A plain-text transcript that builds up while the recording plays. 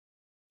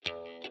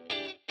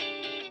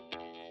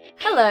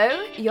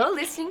Hello, you're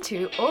listening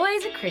to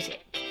Always a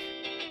Critic.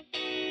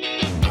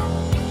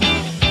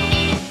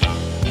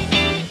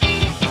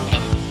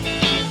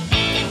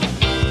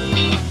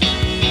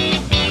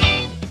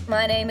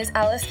 My name is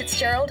Alice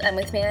Fitzgerald, and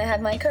with me I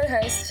have my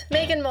co-host,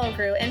 Megan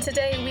Mulgrew, and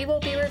today we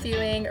will be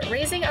reviewing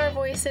Raising Our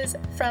Voices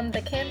from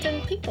the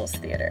Camden People's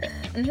Theatre.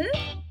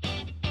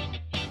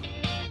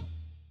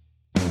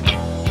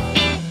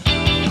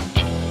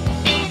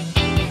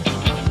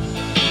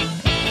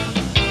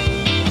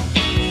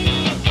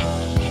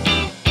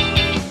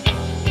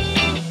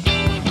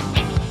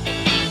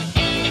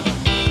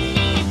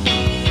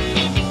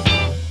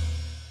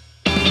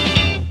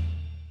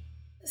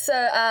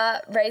 So,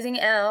 Raising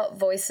Our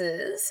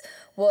Voices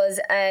was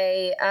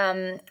a,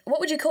 what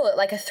would you call it,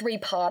 like a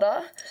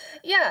three-parter?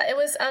 Yeah, it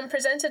was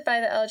presented by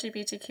the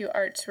LGBTQ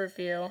Arts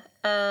Review,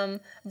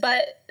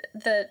 but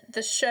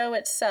the show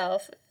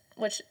itself,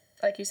 which,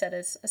 like you said,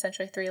 is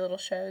essentially three little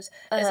shows,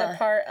 is a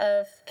part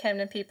of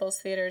Camden People's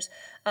Theatre's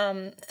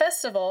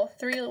festival,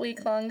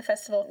 3-week-long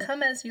festival,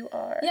 Come As You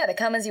Are. Yeah, the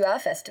Come As You Are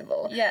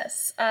Festival.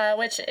 Yes,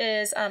 which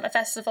is a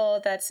festival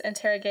that's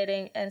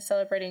interrogating and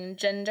celebrating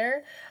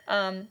gender,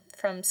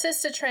 from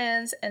cis to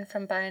trans and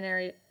from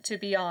binary to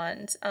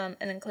beyond, and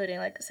including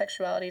like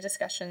sexuality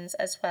discussions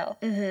as well.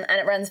 And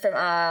it runs from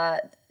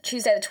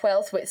Tuesday the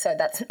 12th, so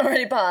that's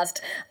already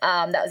passed,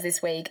 that was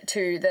this week,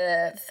 to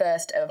the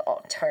 1st of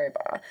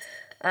October.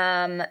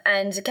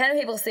 And Camden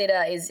People's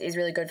Theatre is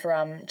really good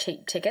for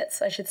cheap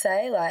tickets, I should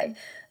say. Like,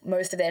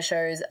 most of their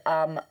shows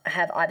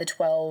have either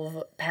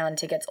 £12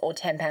 tickets or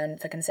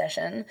 £10 for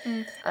concession.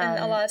 And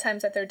a lot of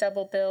times that they're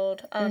double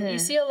billed. You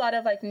see a lot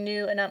of like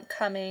new and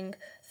upcoming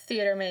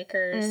theatre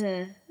makers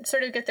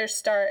sort of get their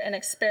start and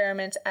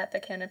experiment at the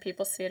Camden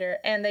People's Theatre,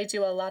 and they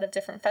do a lot of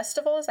different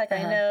festivals. Like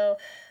I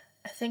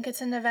think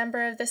it's in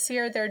November of this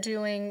year, they're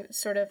doing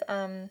sort of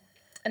an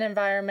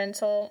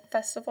environmental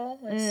festival,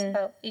 which is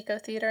about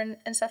eco-theatre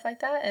and stuff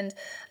like that, and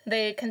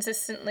they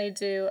consistently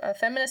do a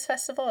feminist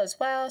festival as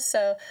well,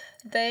 so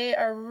they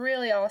are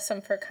really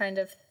awesome for kind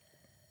of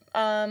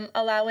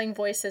allowing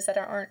voices that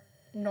aren't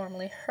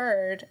normally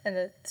heard in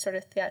the sort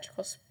of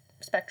theatrical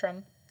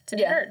spectrum to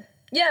be heard.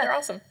 Yeah. They're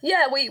awesome.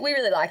 Yeah, we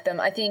really like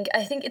them. I think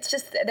it's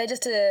just, I'm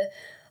just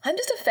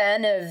a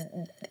fan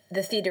of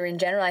the theatre in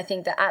general. I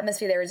think the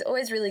atmosphere there is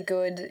always really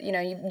good. You know,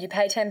 you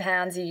pay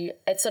 £10,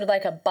 it's sort of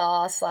like a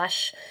bar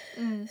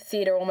 /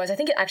 theatre almost. I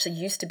think it actually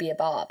used to be a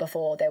bar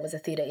before there was a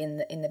theatre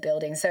in the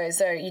building. So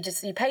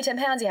you pay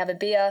 £10, you have a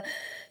beer,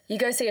 you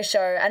go see a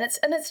show, and it's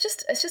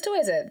just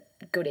always a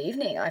good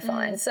evening, I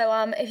find.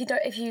 So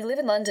if you live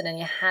in London and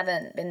you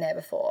haven't been there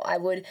before, I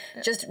would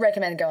just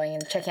recommend going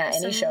and checking out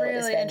any show at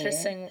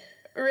this venue.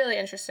 Really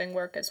interesting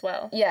work as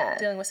well. Yeah.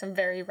 Dealing with some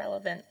very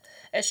relevant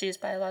issues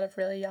by a lot of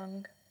really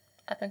young,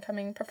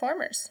 up-and-coming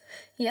performers.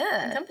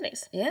 Yeah. And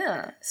companies.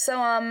 Yeah.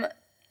 So,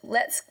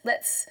 let's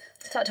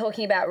start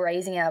talking about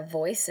Raising Our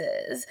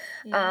Voices.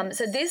 Yes.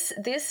 So this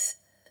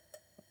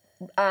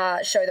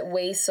show that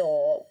we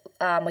saw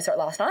it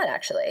last night,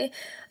 actually.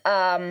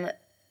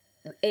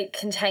 It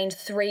contained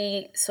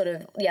three sort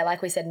of,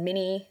 like we said,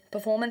 mini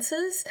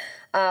performances.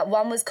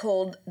 One was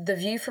called The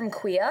View from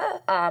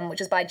Queer,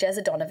 which is by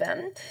Jezza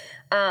Donovan.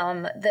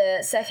 The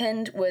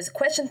second was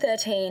Question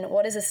 13,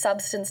 What is a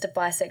Substance to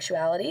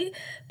Bisexuality,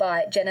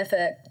 by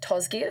Jennifer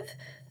Toxgive.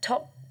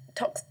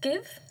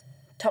 Toxgive?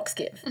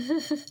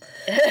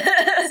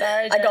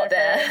 Sorry, Jennifer. I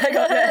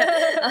got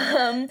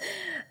there.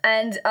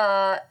 And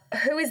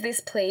Who Is This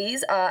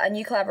Please? A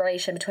new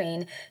collaboration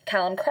between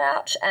Callum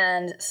Crouch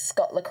and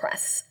Scott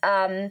Lacrasse.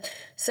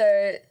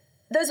 So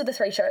those were the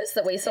three shows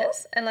that we saw.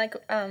 Yes. And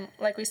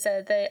like we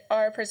said, they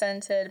are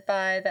presented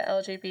by the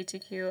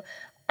LGBTQ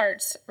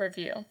Arts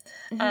Review,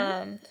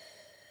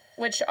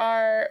 which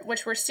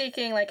we're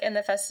seeking, like, in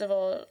the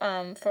festival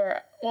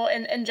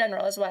in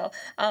general as well.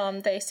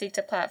 They seek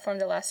to platform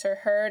the lesser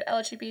heard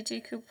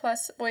LGBTQ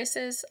plus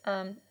voices,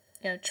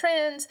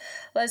 trans,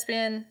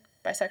 lesbian,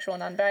 bisexual,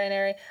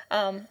 non-binary,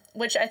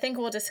 which I think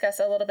we'll discuss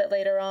a little bit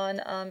later on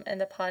in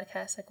the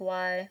podcast, like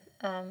why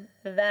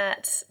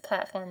that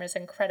platform is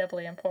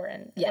incredibly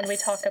important when we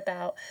talk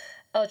about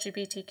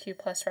LGBTQ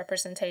plus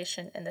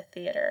representation in the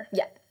theatre.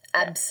 Yeah.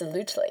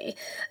 Absolutely.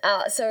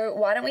 So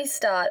why don't we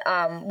start,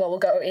 we'll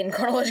go in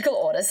chronological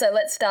order. So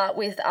let's start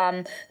with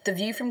The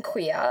View from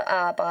Queer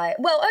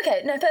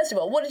first of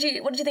all, what did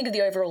you think of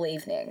the overall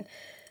evening?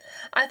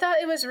 I thought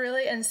it was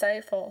really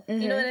insightful.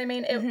 You know what I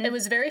mean? It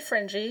was very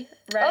fringy,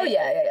 right? Oh,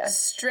 yeah.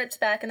 Stripped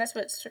back, and that's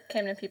what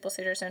Camden People's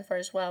Theatre is known for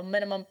as well.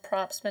 Minimum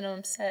props,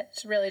 minimum set.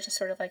 It's really just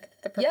sort of like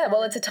the performance. Yeah,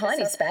 well, it's a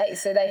tiny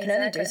space, so they can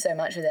only do so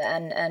much with it.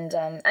 And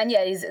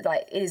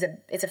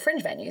it's a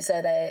fringe venue,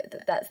 so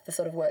that's the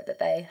sort of work that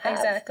they have.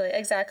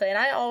 Exactly. And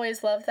I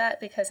always love that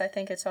because I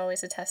think it's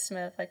always a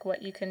testament of like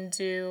what you can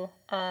do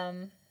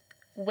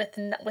with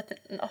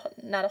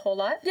not a whole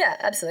lot. Yeah,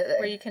 absolutely.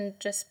 Where you can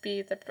just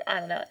be I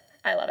don't know.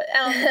 I love it.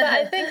 But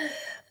I think,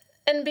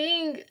 and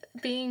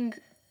being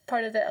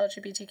part of the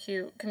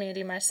LGBTQ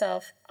community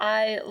myself,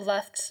 I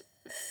left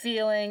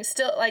feeling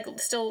still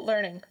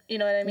learning, you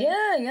know what I mean?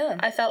 Yeah.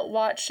 I felt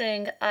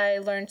watching, I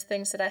learned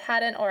things that I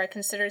hadn't, or I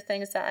considered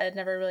things that I had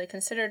never really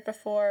considered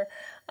before.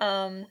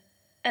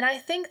 And I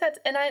think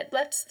and I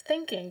left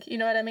thinking, you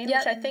know what I mean? Yep.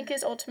 Which I think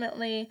is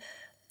ultimately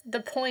the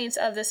point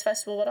of this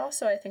festival, but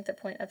also I think the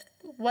point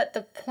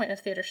of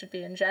theater should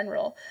be in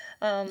general.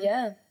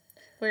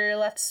 Where you're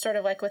left sort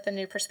of like with a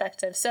new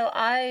perspective. So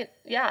I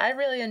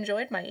really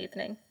enjoyed my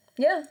evening.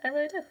 Yeah. I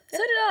really did. Yeah.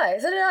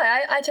 So did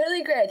I. I totally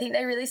agree. I think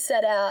they really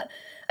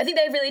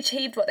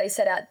achieved what they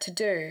set out to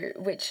do,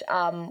 which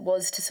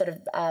was to sort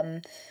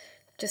of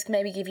just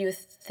maybe give you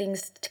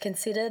things to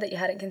consider that you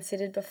hadn't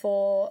considered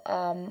before,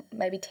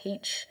 maybe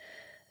teach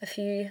a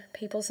few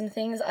people some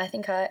things. I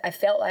think I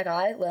felt like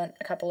I learnt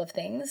a couple of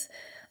things.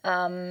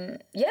 So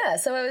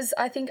it was,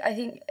 I think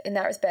in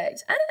that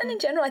respect, and in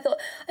general, I thought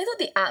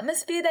the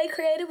atmosphere they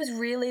created was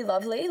really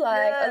lovely.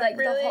 Like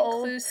really the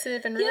whole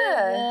inclusive and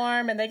really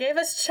warm, and they gave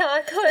us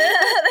chocolate.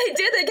 They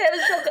did. They gave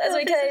us chocolate as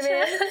we came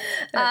in.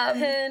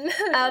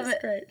 That was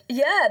great.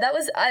 Yeah, that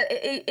was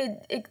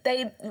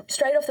they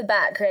straight off the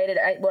bat created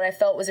what I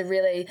felt was a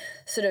really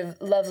sort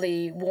of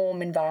lovely,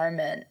 warm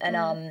environment, and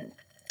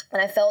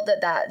I felt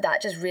that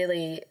just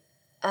really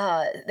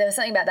there was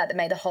something about that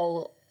made the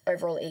whole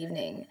overall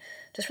evening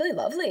just really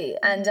lovely.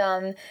 And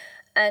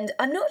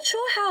I'm not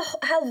sure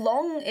how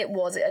long it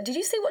was. Did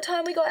you see what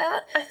time we got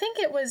out? I think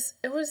it was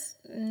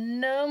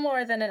no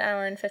more than an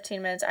hour and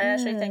 15 minutes. I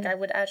actually think I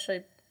would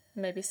actually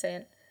maybe say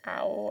an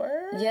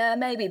hour. Yeah,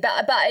 maybe.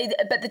 But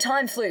the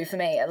time flew for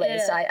me, at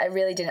least. Yeah. I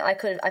really didn't. I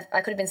could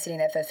have been sitting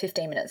there for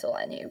 15 minutes, all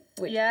I knew.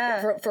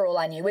 For all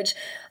I knew, which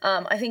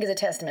I think is a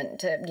testament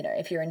to, you know,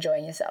 if you're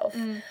enjoying yourself.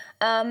 So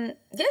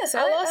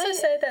I'll also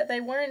say that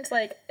they weren't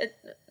like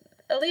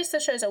at least the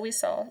shows that we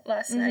saw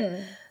last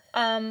night,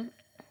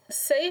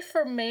 save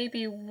for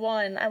maybe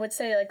one, I would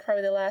say like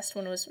probably the last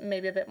one was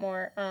maybe a bit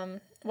more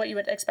what you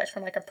would expect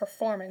from like a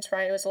performance,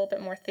 right? It was a little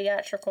bit more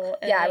theatrical.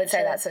 Yeah, I would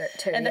say that's it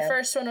too. And the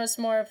first one was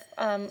more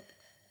of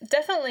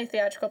definitely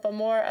theatrical, but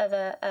more of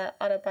a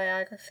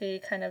autobiography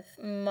kind of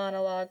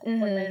monologue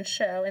one-man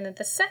show. And then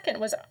the second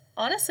was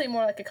honestly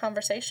more like a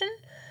conversation.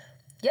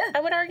 Yeah,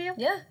 I would argue.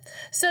 Yeah.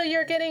 So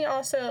you're getting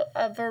also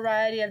a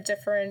variety of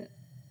different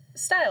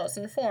styles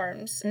and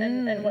forms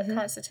and what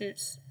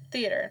constitutes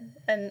theater,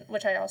 and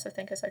which I also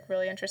think is like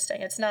really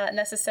interesting. It's not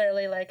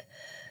necessarily like,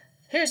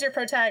 here's your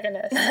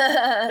protagonist,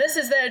 this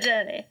is their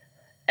journey,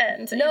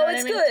 and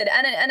it's good,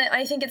 and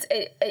I think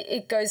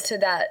it goes to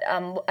that.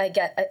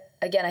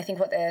 I think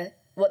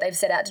what they've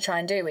set out to try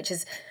and do, which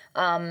is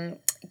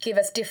give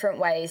us different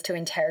ways to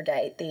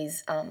interrogate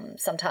these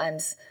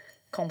sometimes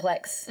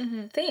complex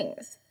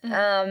things.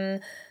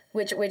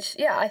 Which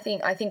I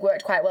think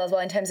worked quite well as well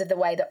in terms of the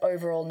way the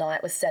overall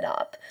night was set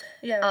up.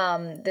 Yeah.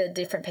 The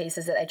different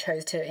pieces that they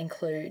chose to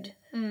include.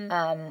 I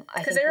think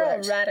because they were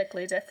all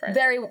radically different.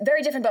 Very,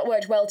 very different, but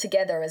worked well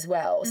together as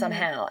well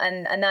somehow.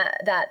 And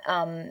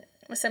that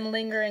with some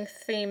lingering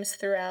themes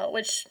throughout,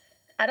 which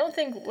I don't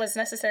think was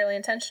necessarily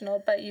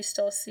intentional, but you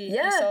still see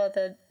you saw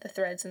the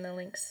threads and the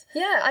links.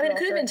 Yeah, I mean it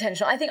could have been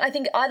intentional. I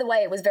think either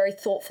way it was very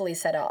thoughtfully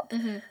set up.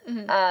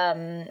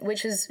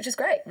 Which is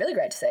great, really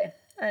great to see.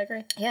 I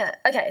agree. Yeah.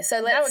 Okay. So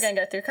let's. Now we're going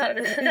to go through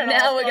chronological.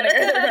 Now we're going to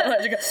go through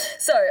chronological.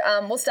 So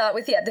we'll start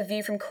with The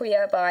View from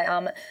Queer by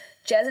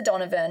Jezza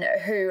Donovan,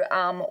 who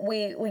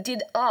we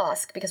did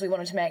ask because we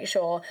wanted to make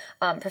sure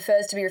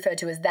prefers to be referred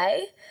to as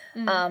they,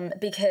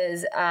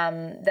 because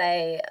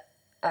they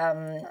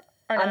are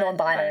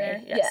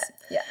non-binary. Yes.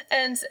 Yeah.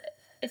 And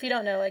if you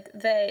don't know, like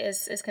they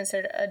is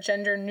considered a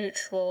gender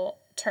neutral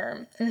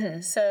term.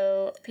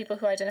 So people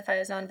who identify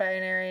as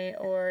non-binary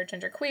or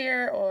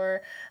genderqueer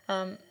or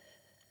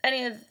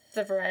any of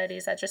the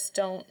varieties that just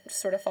don't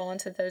sort of fall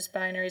into those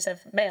binaries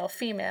of male,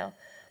 female,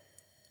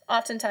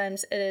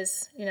 oftentimes it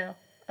is,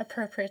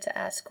 appropriate to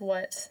ask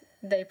what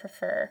they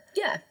prefer.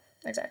 Yeah.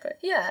 Exactly.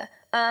 Yeah.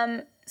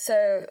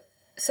 So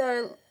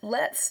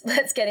let's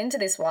get into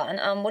this one.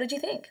 What did you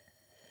think?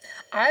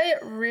 I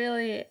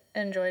really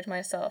enjoyed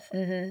myself.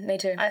 Me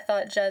too. I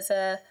thought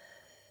Jezza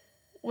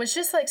was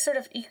just like sort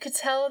of, you could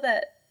tell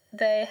that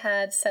they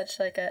had such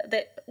like that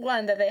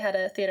they had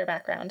a theater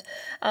background.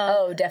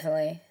 Oh,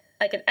 definitely.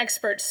 Like an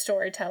expert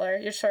storyteller.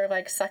 You're sort of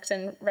like sucked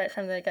in right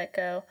from the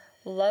get-go.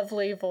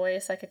 Lovely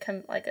voice, such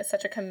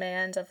a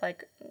command of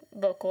like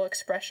vocal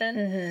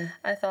expression,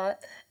 I thought.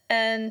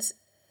 And,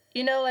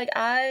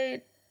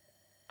 I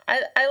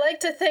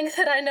like to think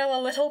that I know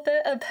a little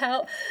bit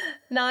about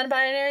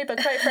non-binary, but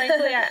quite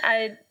frankly,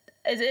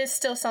 it is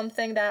still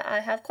something that I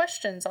have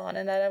questions on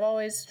and that I'm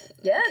always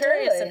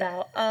curious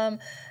about.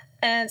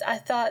 And I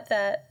thought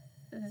that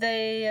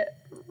they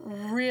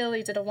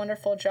really did a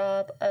wonderful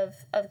job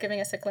of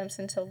giving us a glimpse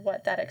into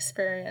what that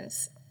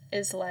experience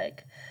is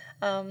like.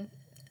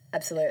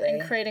 Absolutely.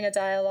 And creating a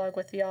dialogue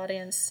with the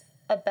audience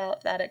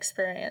about that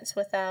experience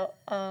without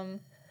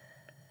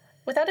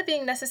it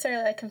being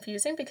necessarily like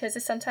confusing, because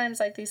it's sometimes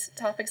like these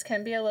topics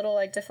can be a little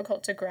like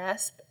difficult to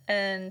grasp.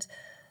 And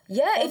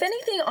if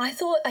anything, I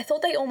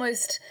thought they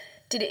almost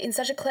did it in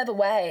such a clever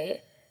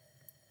way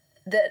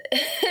that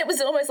it was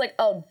almost like,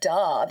 oh,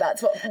 duh,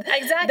 that's what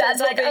Exactly.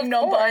 that's what Like, being of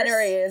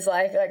non-binary is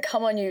like.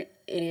 Come on, you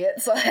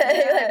idiots! Like,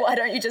 why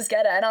don't you just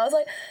get it? And I was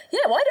like,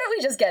 yeah, why don't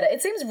we just get it?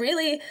 It seems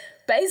really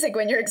basic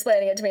when you're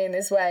explaining it to me in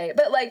this way,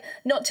 but like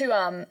not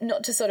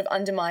to sort of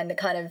undermine the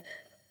kind of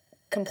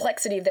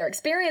complexity of their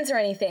experience or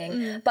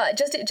anything, but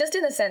just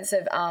in the sense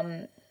of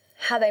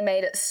how they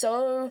made it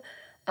so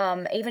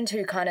even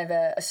to kind of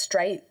a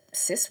straight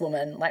cis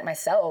woman like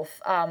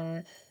myself.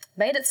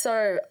 Made it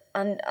so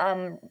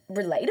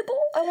relatable,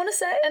 I want to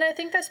say. And I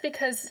think that's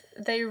because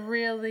they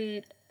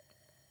really,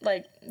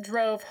 like,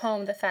 drove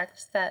home the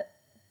fact that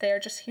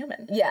they're just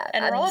human. Yeah,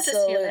 and we're all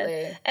just human.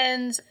 absolutely.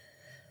 And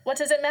what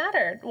does it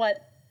matter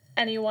what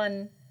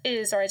anyone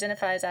is or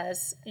identifies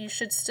as? You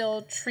should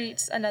still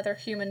treat another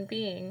human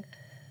being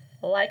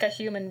like a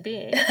human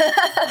being,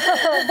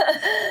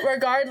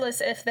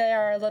 regardless if they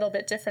are a little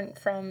bit different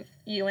from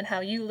you and how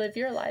you live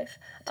your life.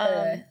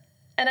 Totally.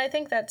 And I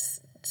think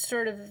that's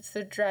sort of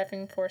the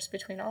driving force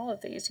between all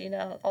of these,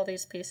 all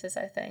these pieces,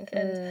 I think.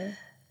 And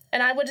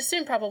I would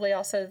assume probably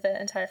also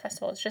the entire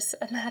festival is just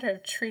a matter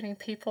of treating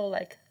people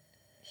like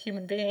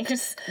human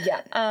beings.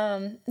 Yeah.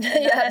 Not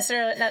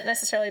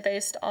necessarily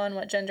based on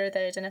what gender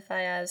they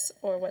identify as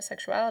or what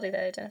sexuality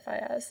they identify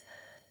as.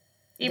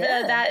 Even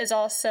though that is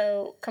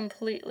also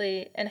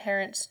completely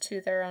inherent to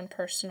their own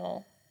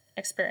personal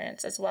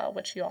experience as well,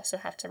 which you also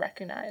have to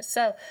recognize.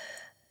 So,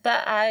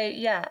 but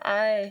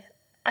I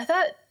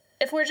thought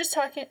if we're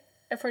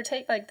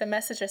take like the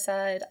message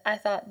aside, I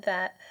thought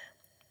that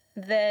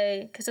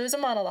because it was a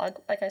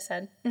monologue, like I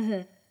said,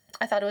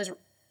 I thought it was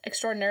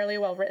extraordinarily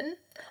well written.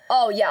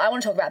 Oh yeah, I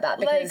want to talk about that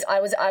because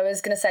I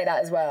was going to say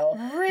that as well.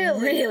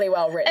 Really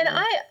well written. And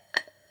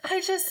I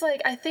just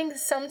I think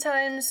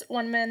sometimes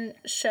one man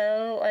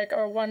show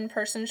or one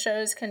person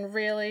shows can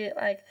really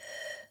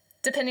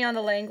depending on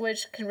the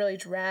language can really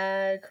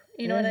drag,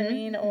 you know what I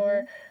mean?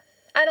 Or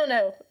I don't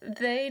know.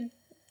 They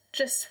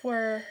just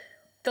were.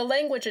 The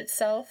language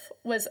itself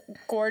was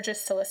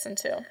gorgeous to listen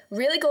to.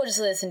 Really gorgeous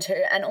to listen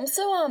to, and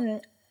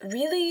also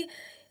really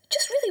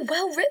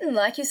well written.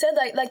 Like you said,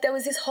 like there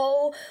was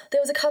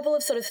a couple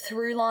of sort of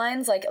through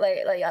lines, I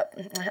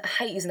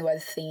hate using the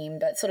word theme,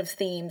 but sort of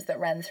themes that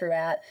ran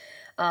throughout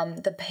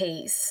the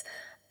piece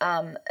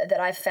that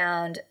I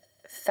found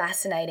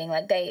fascinating.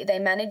 Like they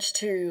managed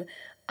to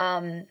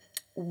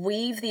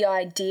weave the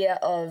idea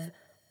of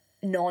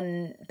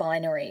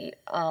non-binary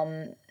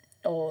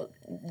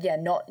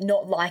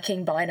not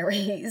liking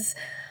binaries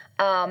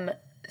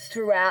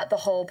throughout the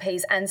whole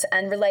piece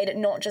and relate it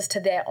not just to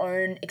their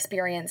own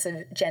experience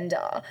of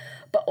gender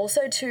but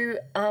also to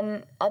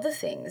other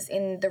things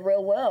in the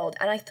real world.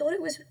 And I thought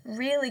it was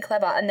really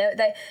clever, and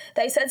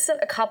they said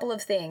a couple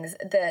of things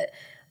that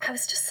I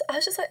was just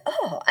like,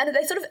 oh, and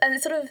they sort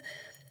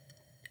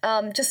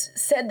of just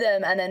said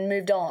them and then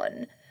moved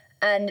on.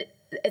 And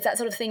it's that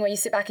sort of thing where you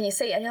sit back and you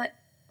see and you're like,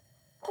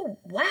 oh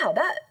wow,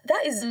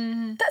 that's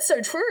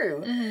so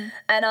true.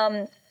 And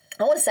I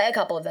want to say a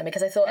couple of them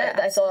because I thought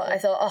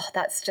oh,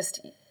 that's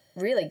just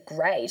really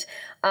great.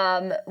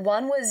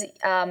 One was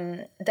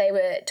they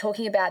were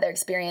talking about their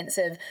experience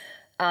of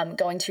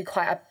going to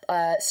quite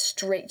a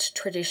strict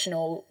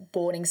traditional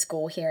boarding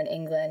school here in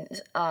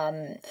England.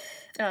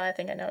 I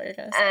think I know what you're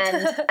going to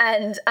say.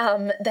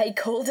 And they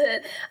called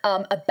it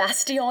a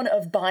bastion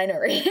of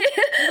binary,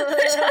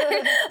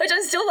 which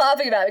I'm still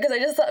laughing about because I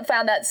just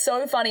found that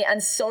so funny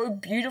and so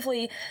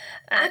beautifully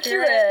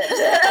accurate.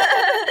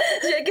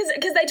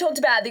 Because they talked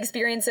about the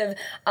experience of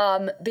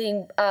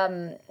being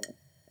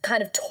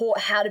kind of taught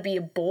how to be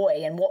a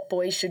boy and what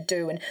boys should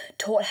do, and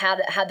taught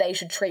how they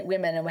should treat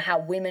women and how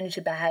women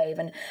should behave,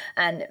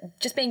 and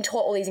just being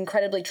taught all these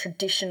incredibly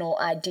traditional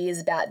ideas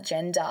about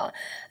gender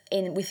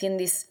within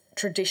this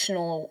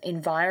traditional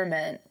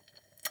environment.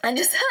 And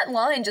just that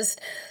line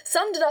just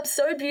summed it up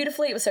so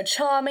beautifully. It was so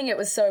charming. It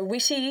was so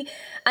witty.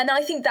 And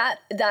I think that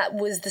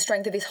was the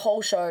strength of this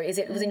whole show, is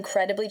it was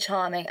incredibly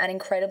charming and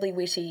incredibly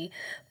witty,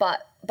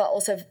 but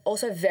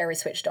also very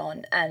switched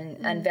on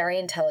and very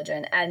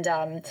intelligent. And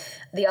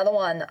the other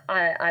one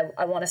I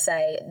want to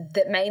say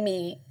that made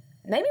me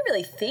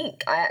really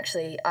think, I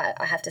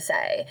have to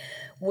say,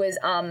 was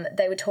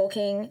they were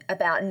talking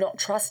about not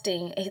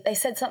trusting. They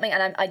said something,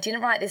 and I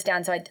didn't write this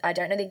down, so I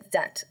don't know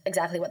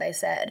exactly what they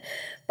said,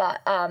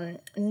 but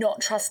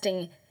not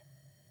trusting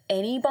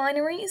any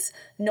binaries,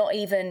 not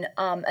even,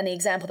 and the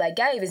example they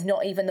gave is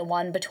not even the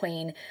one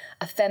between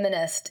a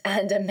feminist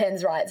and a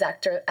men's rights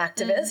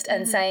activist,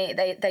 and saying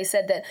they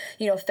said that,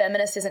 a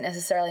feminist isn't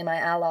necessarily my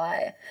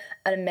ally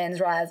and a men's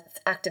rights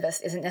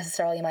activist isn't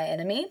necessarily my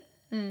enemy.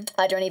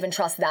 I don't even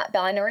trust that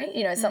binary,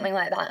 something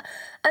like that.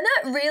 And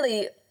that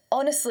really,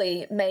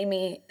 honestly, made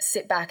me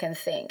sit back and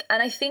think.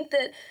 And I think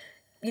that,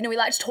 we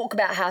like to talk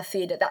about how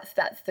theatre, that's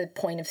the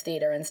point of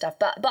theatre and stuff,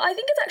 but I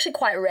think it's actually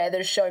quite rare that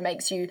a show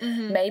makes you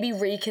maybe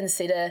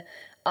reconsider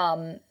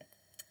a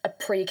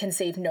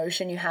preconceived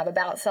notion you have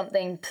about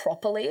something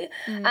properly.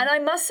 And I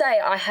must say,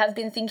 I have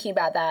been thinking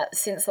about that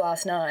since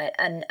last night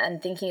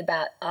and thinking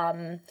about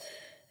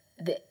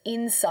the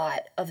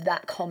insight of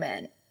that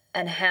comment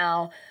and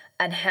how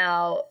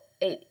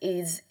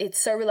it's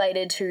so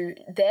related to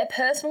their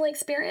personal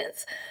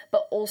experience,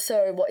 but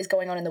also what is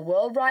going on in the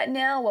world right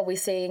now, where we're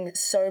seeing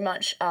so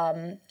much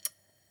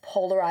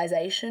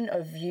polarization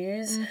of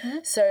views.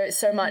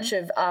 So much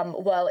of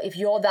well, if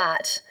you're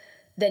that,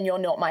 then you're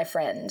not my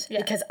friend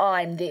because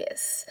I'm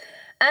this.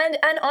 And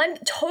I'm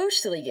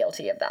totally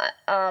guilty of that.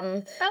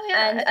 And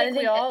I think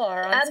we all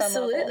are on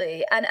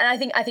absolutely. Some level.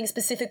 And I think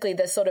specifically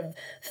the sort of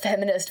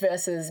feminist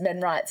versus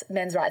men's rights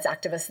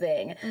activist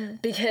thing,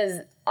 because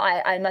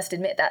I must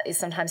admit that is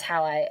sometimes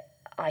how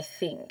I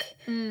think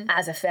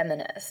as a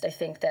feminist. I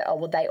think that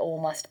they all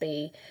must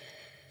be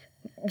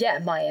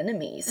my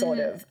enemy sort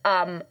of.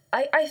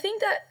 I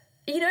think that,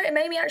 it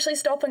made me actually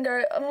stop and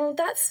go, oh,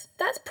 that's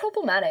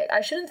problematic.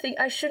 I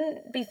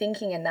shouldn't be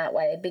thinking in that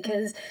way,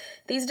 because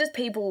these are just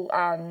people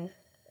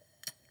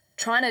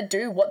trying to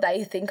do what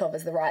they think of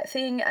as the right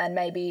thing, and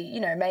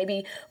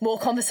maybe more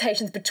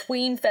conversations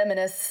between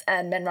feminists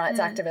and men rights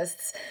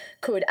activists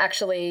could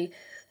actually,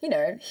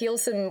 heal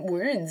some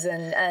wounds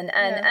and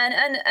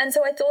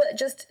so I thought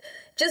just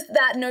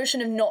that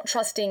notion of not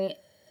trusting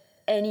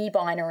any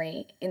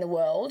binary in the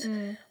world.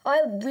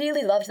 I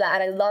really loved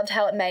that, and I loved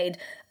how it made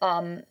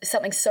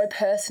something so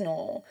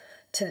personal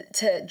to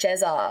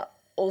Jezza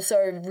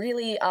also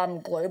really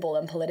global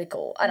and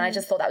political, and I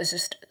just thought that was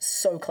just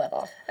so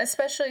clever.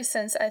 Especially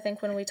since I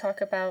think when we talk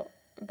about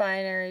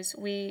binaries,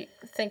 we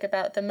think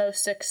about the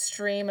most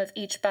extreme of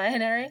each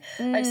binary.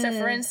 Like, so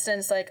for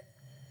instance, like,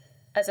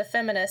 as a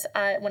feminist,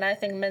 when I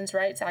think men's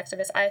rights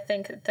activists, I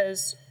think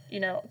those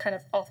kind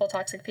of awful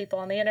toxic people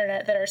on the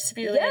internet that are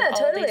spewing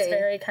all these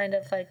very kind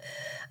of like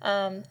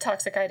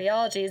toxic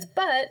ideologies.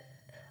 But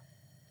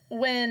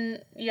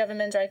when you have a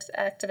men's rights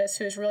activist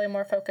who is really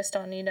more focused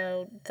on,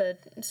 the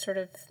sort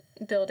of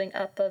building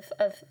up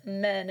of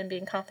men and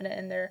being confident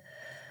in their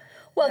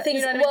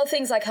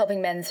things like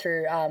helping men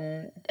through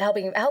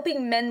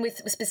helping men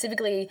with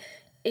specifically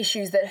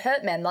issues that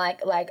hurt men, like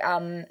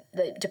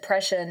the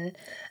depression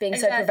being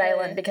so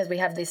prevalent because we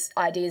have these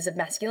ideas of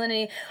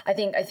masculinity. I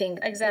think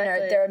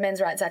exactly. There are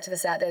men's rights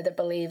activists out there that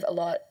believe a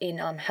lot in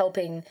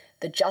helping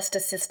the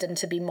justice system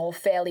to be more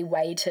fairly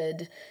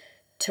weighted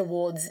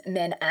towards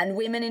men and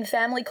women in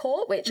family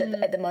court, which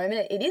at the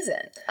moment it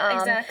isn't.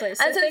 Exactly.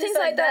 So and so things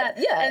like that,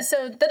 and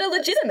so that are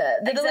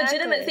legitimate. That are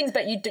legitimate things,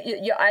 but you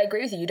I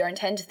agree with you. You don't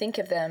tend to think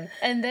of them.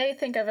 And they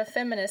think of a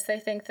feminist.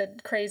 They think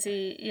that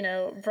crazy,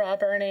 bra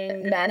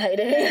burning, man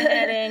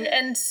hating,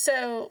 and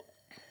so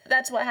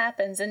that's what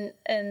happens.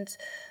 And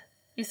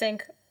you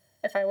think,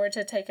 if I were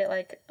to take it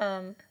like,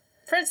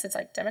 for instance,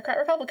 like Democrat,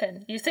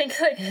 Republican, you think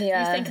you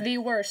think the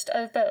worst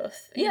of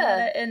both.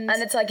 And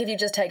it's like if you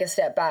just take a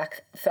step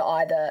back for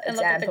either and example,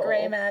 look at the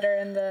gray matter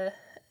in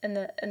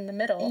the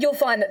middle, you'll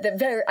find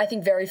that I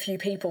think very few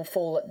people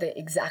fall at the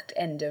exact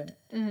end of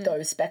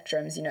those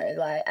spectrums.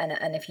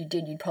 And if you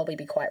did, you'd probably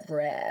be quite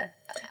rare.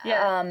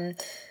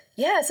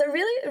 Yeah. So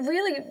really,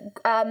 really,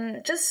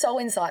 just so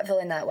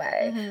insightful in that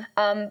way.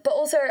 But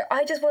also,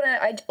 I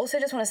also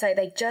just want to say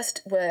they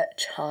just were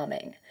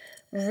charming.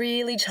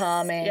 Really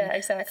charming. Yeah,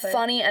 exactly.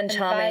 Funny and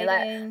charming.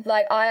 Inviting.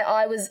 Like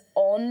I was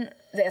on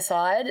their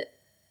side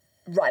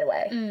right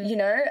away,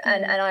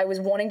 and I was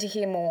wanting to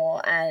hear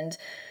more, and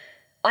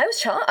I was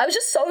charmed. I was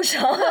just so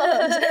charmed,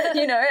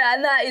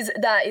 and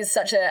that is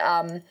such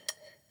a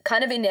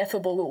kind of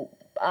ineffable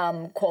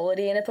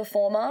quality in a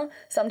performer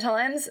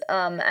sometimes,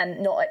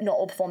 and not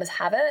all performers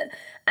have it.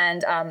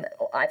 And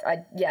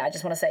I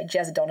just want to say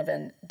Jezza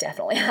Donovan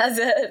definitely has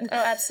it.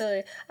 Oh,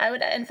 absolutely.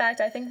 In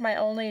fact, I think my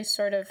only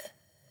sort of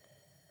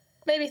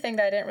maybe thing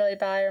that I didn't really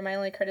buy, or my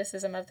only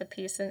criticism of the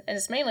piece, and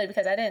it's mainly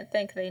because I didn't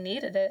think they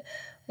needed it,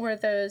 were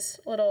those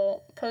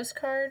little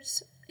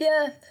postcards.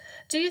 Yeah.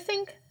 Do you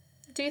think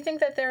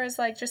that there was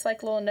just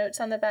little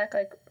notes on the back,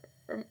 like,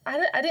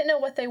 I didn't know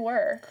what they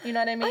were. You know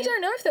what I mean? I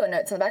don't know if there were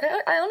notes on the back.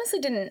 I honestly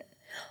didn't.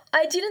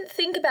 I didn't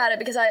think about it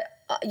because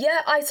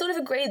I sort of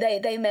agree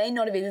they may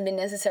not have even been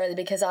necessarily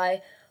because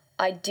I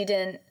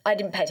didn't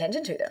pay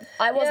attention to them.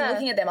 I wasn't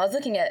looking at them. I was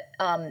looking at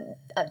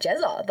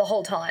Jezza the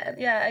whole time.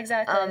 Yeah,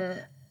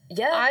 exactly.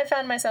 Yeah. I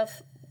found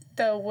myself,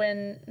 though,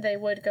 when they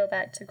would go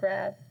back to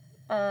grab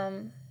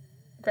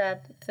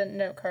the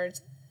note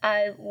cards,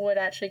 I would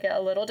actually get a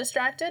little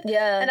distracted.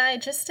 Yeah. And I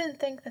just didn't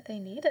think that they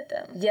needed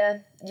them. Yeah.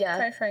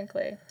 Quite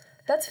frankly.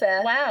 That's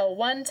fair. Wow,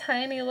 one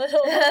tiny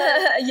little note.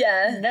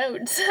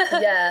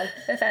 Yeah.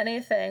 If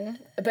anything.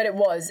 But it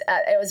was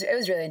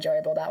really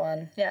enjoyable, that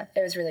one. Yeah.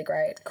 It was really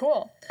great.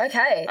 Cool.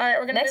 Okay. All right,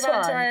 we're going to move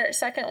on to our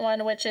second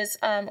one, which is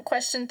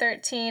question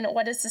 13.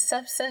 What is the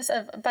substance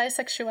of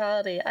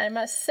bisexuality? I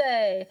must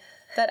say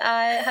that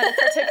I had a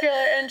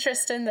particular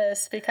interest in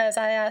this because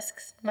I ask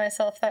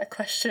myself that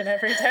question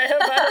every day of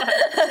my life.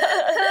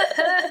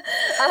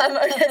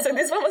 Okay, so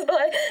this one was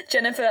by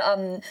Jennifer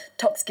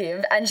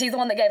Toxgiv, and she's the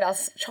one that gave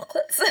us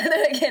chocolates at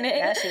the beginning.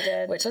 Yeah, she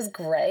did. Which was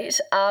great.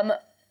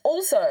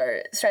 Also,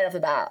 straight off the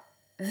bat,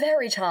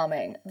 very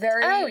charming.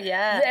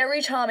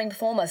 Very charming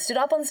performer. Stood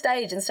up on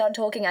stage and started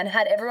talking and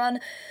had everyone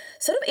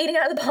sort of eating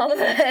out of the palm of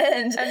her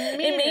hand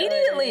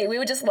immediately. We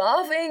were just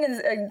laughing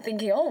and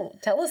thinking, oh,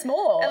 tell us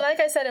more. And like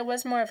I said, it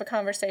was more of a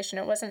conversation.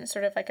 It wasn't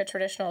sort of like a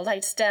traditional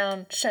lights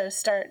down, show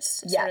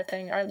starts sort of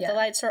thing. The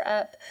lights were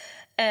up.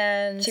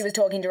 And she was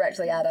talking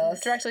directly at us.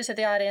 Directly to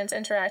the audience,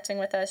 interacting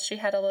with us. She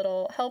had a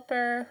little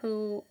helper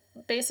who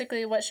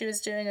basically what she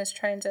was doing is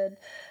trying to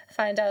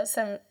find out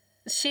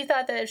she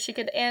thought that if she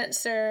could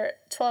answer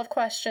 12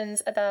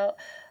 questions about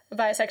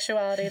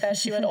bisexuality, that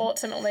she would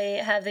ultimately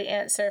have the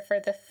answer for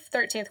the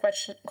 13th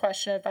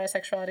question of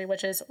bisexuality,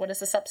 which is, what is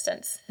the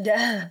substance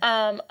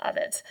of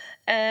it?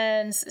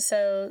 And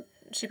so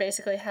she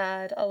basically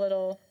had a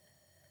little...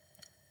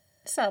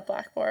 It's not a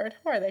blackboard.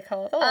 What do they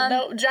call it?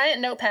 A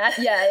giant notepad.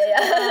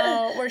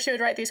 Where she would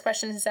write these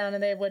questions down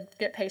and they would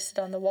get pasted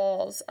on the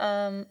walls.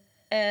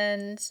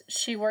 And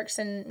she works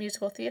in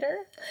musical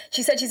theater.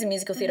 She said she's a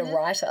musical theater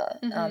writer,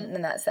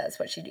 and that's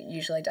what she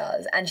usually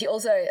does. And she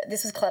also,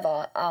 this was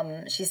clever,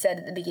 she said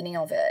at the beginning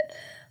of it,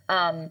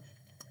 I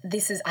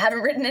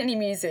haven't written any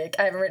music,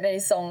 I haven't written any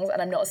songs,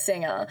 and I'm not a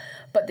singer,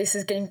 but this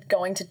is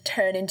going to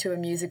turn into a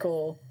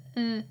musical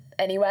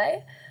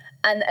anyway.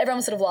 And everyone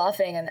was sort of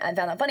laughing and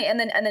found that funny. And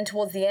then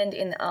towards the end,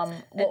 I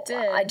want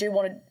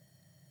to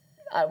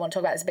talk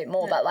about this a bit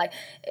more, but like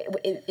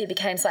it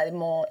became slightly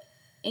more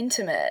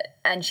intimate,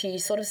 and she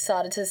sort of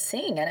started to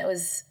sing, and it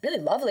was really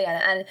lovely,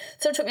 and it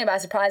sort of took me by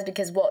surprise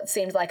because what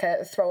seemed like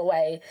a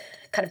throwaway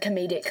kind of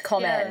comedic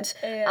comment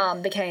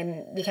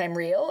became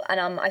real, and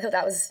I thought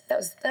that was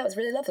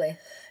really lovely.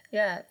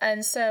 Yeah,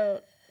 and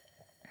so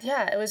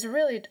it was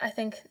really, I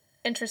think,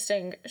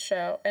 interesting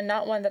show, and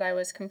not one that I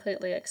was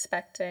completely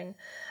expecting.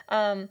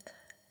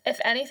 If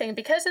anything,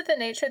 because of the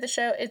nature of the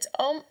show,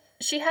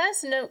 she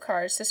has note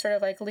cards to sort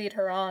of like lead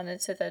her on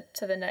into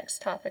the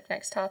next topic.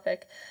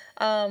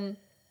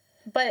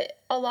 But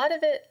a lot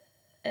of it,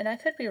 and I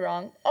could be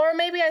wrong, or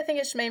maybe I think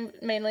it's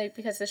mainly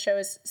because the show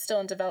is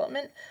still in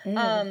development.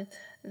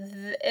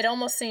 It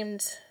almost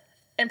seemed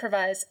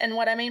improvised, and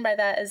what I mean by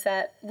that is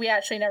that we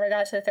actually never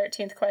got to the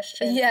 13th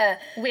question.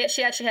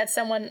 She actually had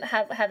someone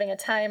having a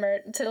timer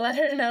to let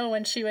her know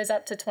when she was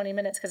up to 20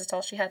 minutes because it's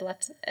all she had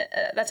left.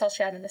 That's all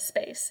she had in the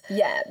space.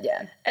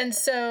 And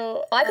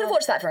so I could have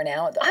watched that for an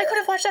hour, though. I could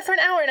have watched that for an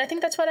hour, and I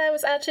think that's what I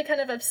was actually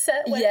kind of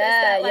upset with.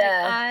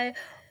 I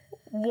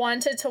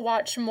wanted to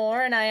watch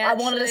more, and I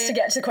wanted us to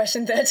get to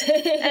question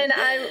 13. And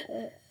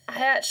I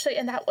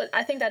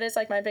think that is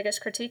like my biggest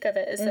critique of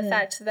it is the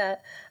fact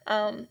that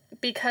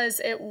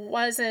because it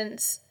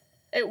wasn't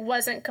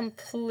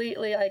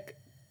completely like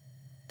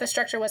the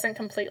structure wasn't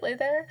completely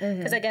there,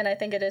 because again I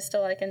think it is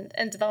still like in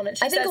development.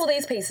 I think all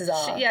these pieces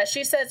are.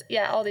 She says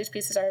all these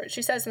pieces are.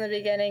 She says in the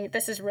beginning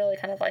this is really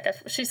kind of like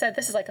she said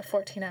this is like a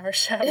 14-hour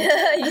show.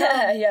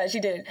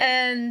 She did.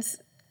 And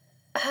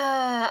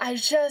I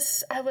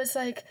was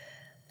like,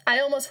 I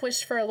almost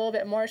wished for a little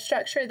bit more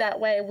structure. That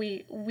way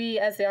we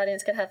as the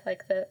audience could have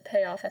like the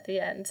payoff at the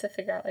end to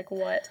figure out like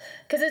what,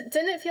 because it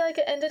didn't feel like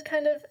it ended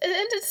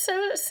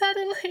so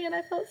suddenly, and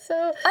I felt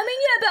so. I mean,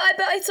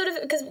 but I sort of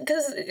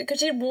because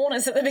she'd warned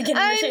us at the beginning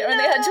that she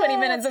only had 20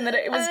 minutes and that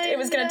it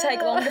was going to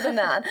take longer than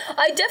that.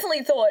 I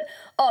definitely thought,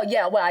 I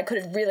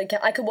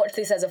could watch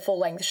this as a full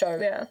length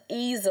show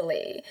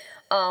easily.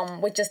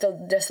 With just a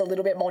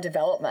little bit more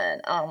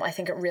development, I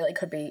think it really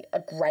could be a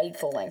great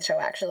full length show.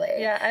 Actually,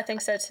 yeah, I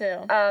think so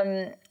too.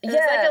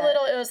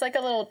 It was like a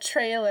little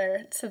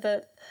trailer to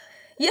the.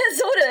 Yeah,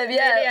 sort of.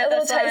 Yeah, a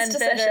little taste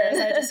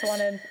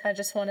session. I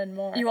just wanted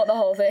more. You want the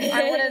whole thing?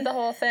 I wanted the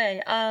whole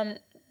thing.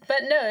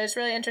 But no, it was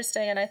really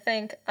interesting, and I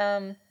think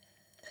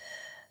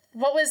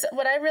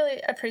what I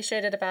really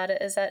appreciated about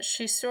it is that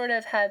she sort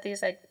of had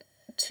these like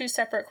two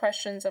separate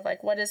questions of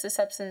like what is the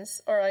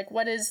substance, or like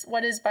what is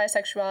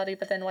bisexuality,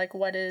 but then like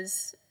what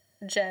is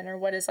Jen, or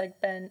what is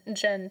like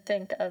Jen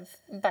think of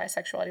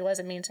bisexuality, what does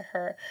it mean to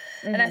her?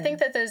 And I think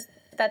that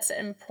that's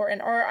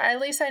important, or at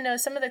least I know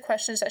some of the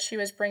questions that she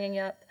was bringing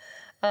up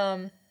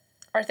are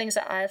things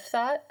that I've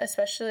thought,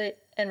 especially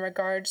in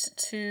regards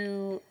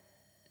to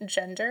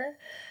gender,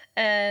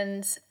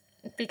 and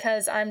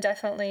because I'm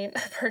definitely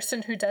a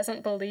person who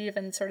doesn't believe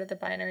in sort of the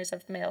binaries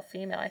of male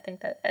female. I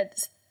think that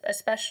it's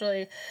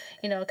especially,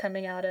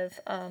 coming out of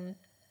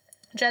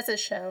Jez's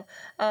show,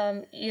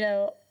 and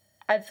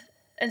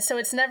so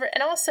it's never,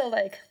 and also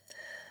like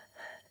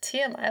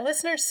TMI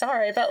listeners,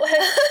 sorry, but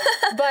like,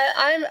 but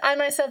I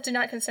myself do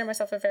not consider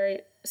myself a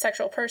very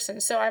sexual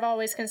person, so I've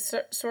always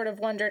sort of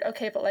wondered,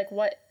 okay, but like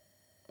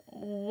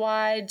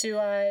why do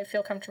I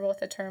feel comfortable with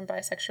the term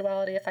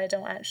bisexuality if I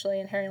don't actually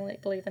inherently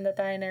believe in the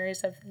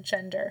binaries of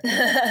gender?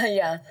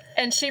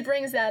 And she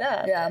brings that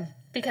up.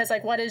 Because,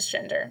 like, what is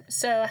gender?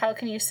 So how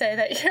can you say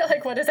that you're,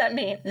 like, what does that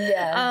mean?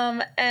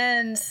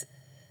 And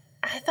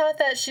I thought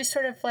that she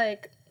sort of,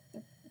 like,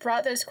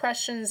 brought those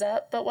questions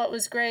up. But what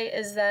was great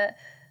is that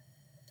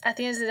at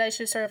the end of the day,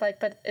 she was sort of like,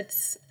 but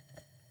it's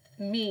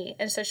me.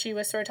 And so she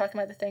was sort of talking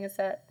about the things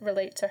that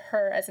relate to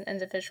her as an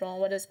individual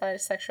and what does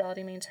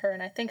bisexuality mean to her.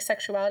 And I think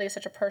sexuality is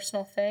such a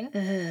personal thing.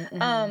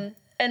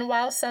 And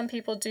while some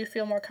people do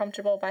feel more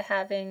comfortable by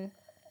having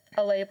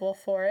a label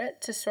for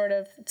it to sort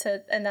of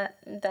and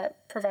that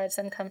provides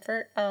them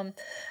comfort.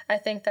 I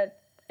think that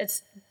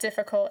it's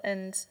difficult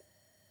and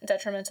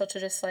detrimental to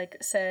just like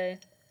say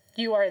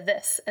you are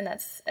this and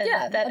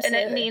and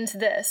it means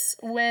this,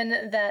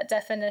 when that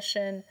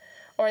definition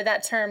or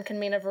that term can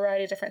mean a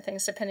variety of different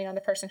things depending on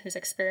the person who's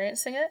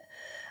experiencing it.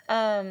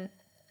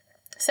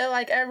 So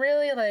like I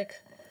really like,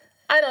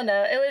 I don't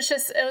know. It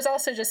was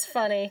also just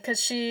funny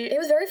because It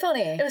was very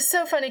funny. It was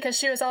so funny because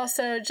she was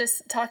also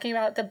just talking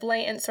about the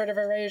blatant sort of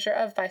erasure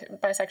of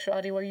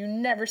bisexuality where you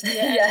never see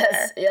it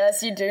anywhere.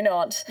 Yes, you do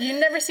not. You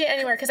never see it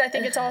anywhere because I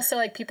think it's also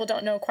like people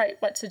don't know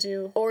quite what to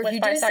do or with if you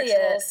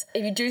bisexuals.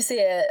 if you do see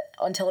it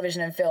on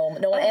television and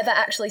film, no one ever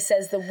actually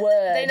says the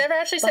word. They never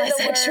actually say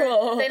bisexual.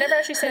 the word. They never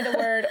actually say the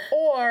word.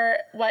 Or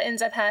what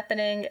ends up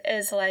happening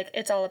is like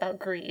it's all about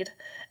greed.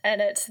 And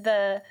it's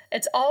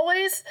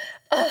always,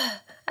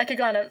 I could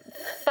go on a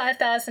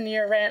 5,000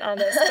 year rant on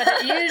this, but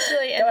it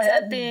usually ends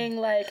up being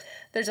like,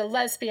 there's a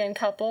lesbian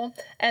couple,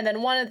 and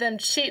then one of them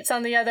cheats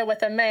on the other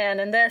with a man,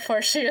 and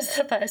therefore she is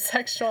the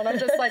bisexual. And I'm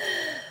just like,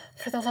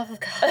 for the love of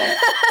God.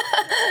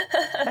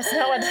 That's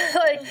not what,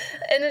 like,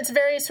 and it's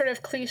very sort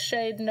of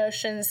cliched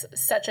notions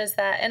such as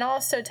that, and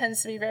also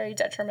tends to be very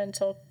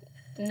detrimental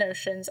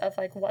notions of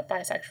like what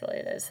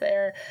bisexuality is.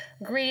 They're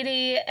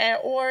greedy,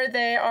 or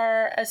they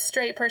are a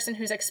straight person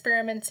who's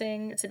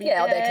experimenting to be gay,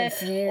 or they're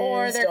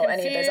confused,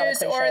 any of those other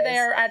cliches. Or they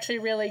are actually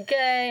really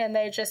gay and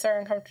they just are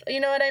uncomfortable. You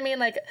know what I mean?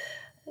 Like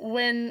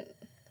when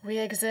we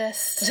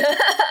exist,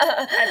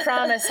 I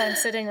promise I'm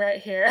sitting right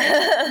here,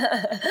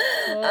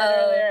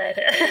 literally right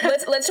here.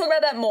 Let's talk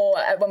about that more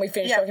when we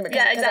finish talking about.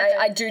 Because exactly.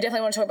 I do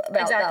definitely want to talk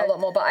about that a lot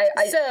more. But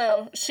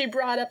so she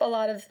brought up a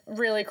lot of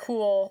really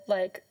cool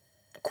like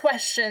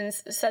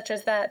questions such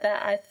as that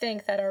I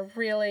think that are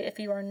really, if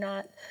you are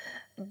not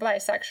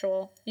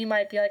bisexual, you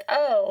might be like,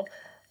 oh,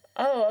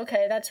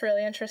 okay, that's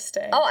really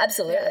interesting. Oh,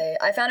 absolutely. Yeah.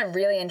 I found it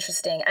really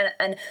interesting.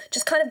 And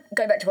just kind of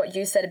going back to what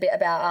you said a bit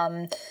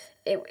about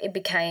it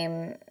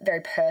became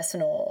very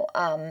personal.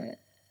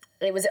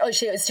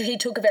 She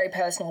took a very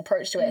personal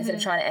approach to it instead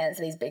of trying to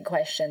answer these big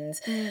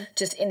questions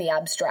just in the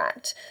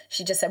abstract.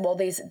 She just said, well,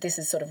 this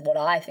is sort of what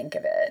I think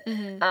of it.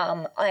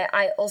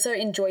 I also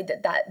enjoyed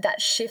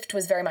that shift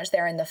was very much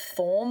there in the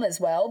form as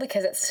well,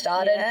 because it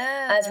started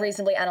as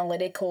reasonably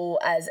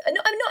analytical as, I'm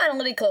not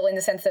analytical in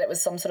the sense that it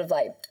was some sort of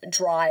like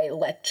dry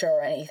lecture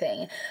or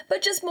anything,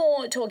 but just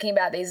more talking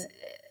about these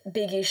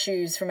big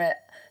issues from a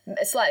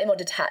slightly more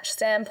detached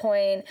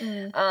standpoint.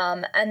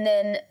 And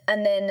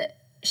then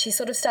she was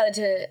sort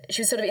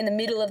of in the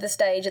middle of the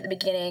stage at the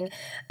beginning,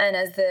 and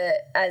as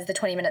the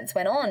 20 minutes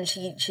went on,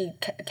 she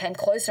came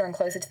closer and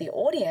closer to the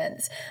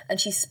audience,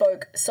 and she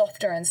spoke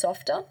softer and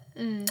softer,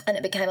 and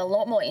it became a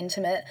lot more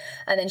intimate.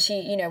 And then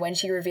she, when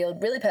she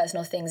revealed really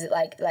personal things,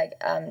 like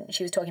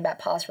she was talking about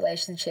past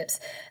relationships,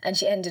 and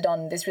she ended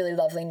on this really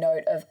lovely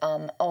note of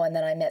and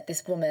then I met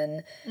this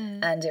woman,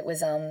 and it was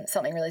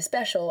something really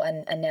special,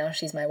 and now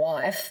she's my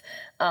wife.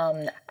 I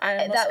almost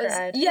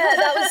cried.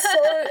 That was so.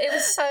 It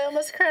was. I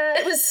almost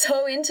cried. It was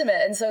so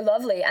intimate and so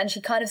lovely, and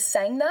she kind of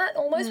sang that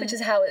almost, which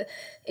is how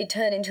it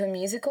turned into a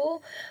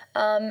musical,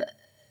 and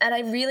I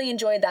really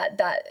enjoyed that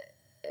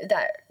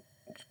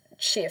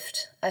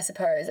shift, I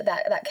suppose.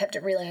 That kept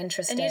it really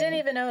interesting. And you didn't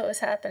even know it was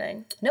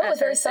happening. No, it was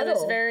very subtle. It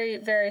was very,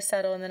 very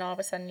subtle, and then all of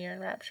a sudden you're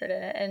enraptured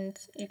in it, and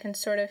you can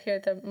sort of hear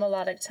the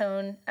melodic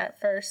tone at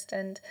first,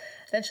 and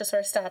then she'll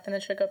sort of stop, and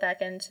then she'll go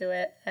back into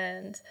it,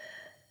 and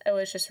it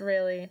was just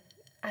really,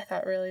 I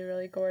thought, really,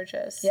 really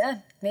gorgeous. Yeah,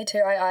 me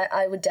too.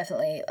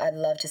 I'd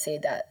love to see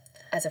that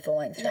as a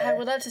full-length show. Yeah, I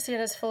would love to see it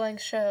as a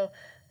full-length show.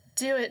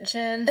 Do it,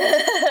 Jen. Do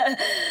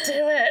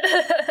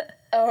it.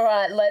 All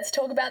right, let's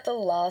talk about the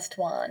last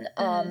one,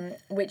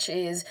 which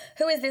is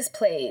Who Is This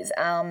Please?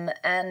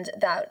 And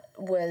that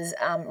was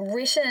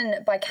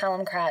written by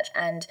Callum Cratch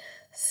and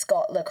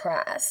Scott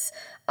LaCrasse.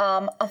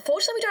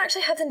 Unfortunately, we don't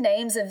actually have the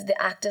names of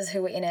the actors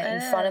who were in it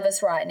in front of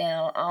us right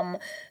now.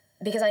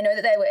 Because I know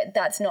that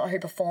that's not who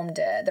performed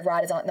it. The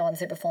writers aren't the ones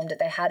who performed it.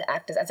 They had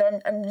actors. And so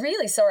I'm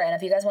really sorry. And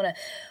if you guys want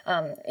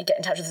to get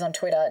in touch with us on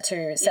Twitter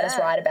to set us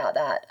right about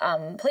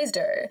that, please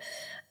do.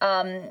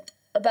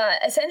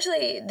 But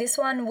essentially, this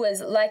one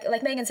was, like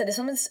Megan said, this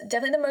one was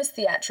definitely the most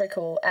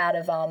theatrical out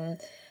of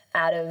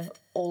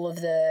all of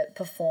the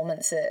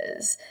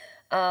performances.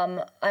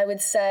 I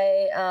would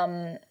say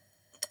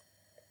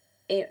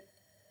it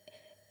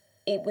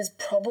was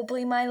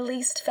probably my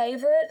least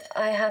favourite,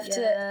 I have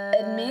to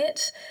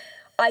admit.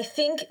 I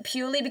think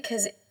purely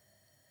because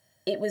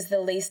it was the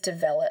least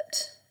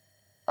developed,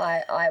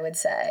 I would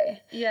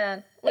say.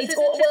 Yeah.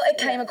 It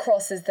came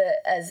across as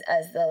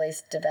the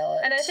least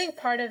developed. And I think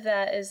part of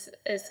that is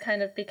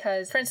kind of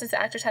because, for instance,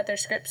 the actors had their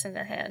scripts in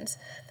their hands.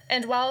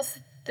 And whilst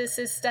this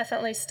is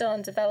definitely still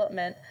in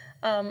development,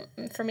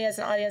 for me as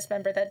an audience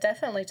member, that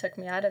definitely took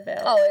me out of it.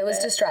 Oh, it was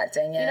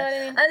distracting, yeah. You know what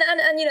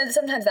I mean? And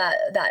sometimes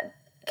that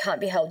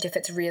can't be helped if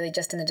it's really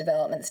just in the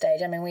development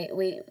stage. I mean, we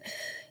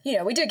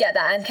do get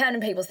that, and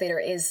Camden People's Theatre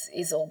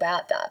is all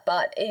about that,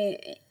 but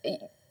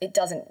it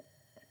doesn't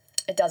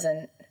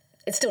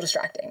it's still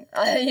distracting,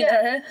 you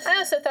know? I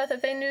also thought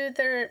that they knew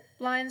their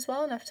lines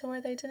well enough to where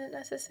they didn't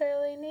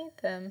necessarily need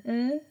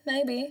them.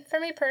 Maybe.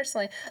 For me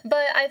personally.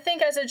 But I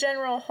think as a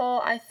general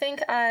whole,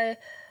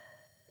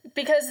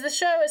 because the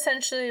show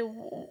essentially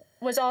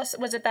was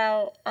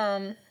about,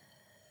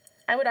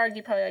 I would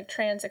argue probably like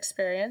trans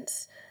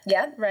experience.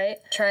 Yeah. Right?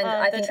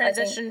 The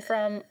transition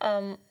from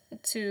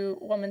to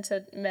woman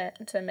to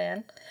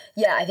man.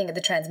 Yeah, I think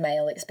the trans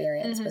male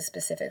experience was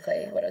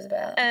specifically what it was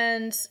about.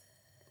 And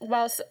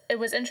whilst it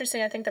was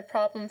interesting, I think the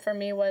problem for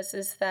me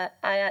is that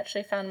I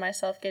actually found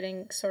myself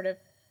getting sort of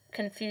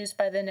confused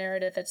by the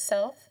narrative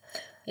itself.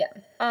 Yeah.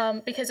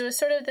 Because it was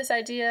sort of this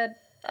idea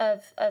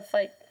of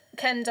like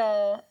Ken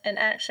doll and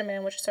Action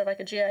Man, which is sort of like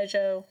a G.I.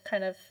 Joe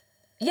kind of.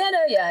 Yeah,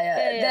 no,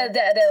 yeah.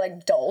 They're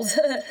like dolls.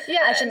 Yeah.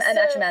 Action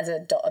Man's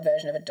a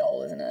version of a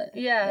doll, isn't it?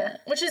 Yeah.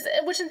 Which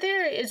in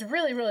theory is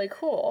really, really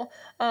cool.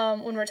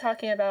 When we're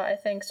talking about, I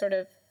think, sort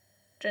of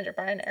gender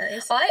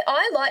binaries.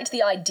 I liked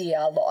the idea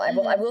a lot.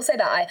 I will say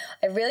that I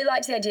really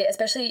liked the idea,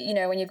 especially, you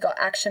know, when you've got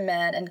Action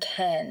Man and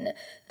Ken.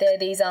 They're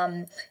these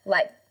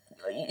like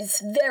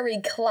it's very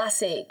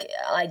classic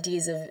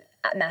ideas of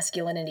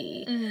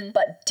masculinity,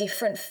 but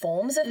different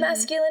forms of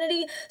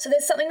masculinity. So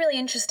there's something really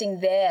interesting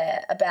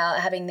there about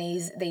having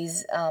these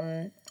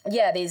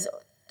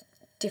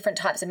different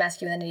types of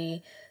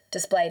masculinity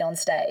displayed on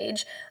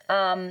stage.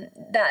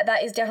 That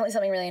is definitely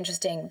something really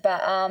interesting.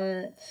 But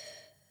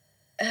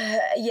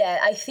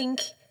I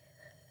think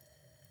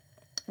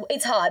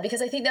it's hard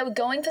because I think they were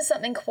going for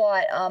something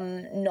quite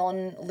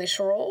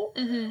non-literal,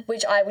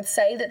 which I would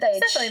say that they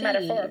it's achieved.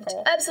 Definitely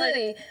metaphorical.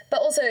 Absolutely, but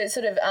also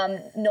sort of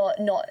not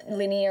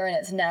linear in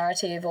its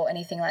narrative or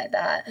anything like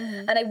that.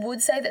 And I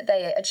would say that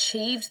they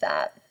achieved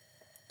that,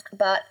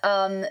 but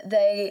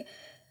I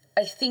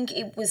think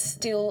it was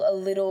still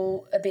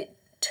a bit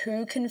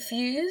too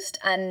confused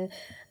and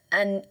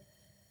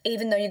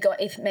even though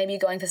if maybe you're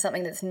going for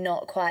something that's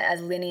not quite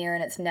as linear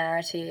in its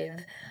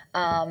narrative,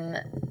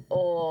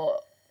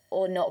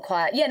 or not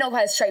quite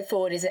as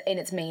straightforward in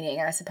its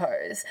meaning, I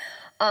suppose.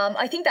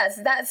 I think that's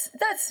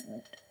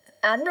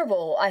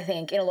admirable, I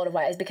think, in a lot of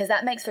ways, because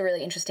that makes for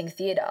really interesting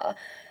theatre.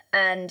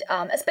 And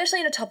especially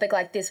in a topic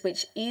like this,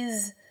 which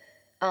is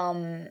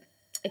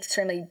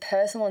extremely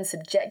personal and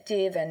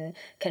subjective and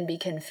can be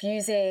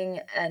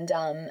confusing, and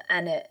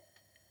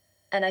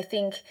I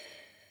think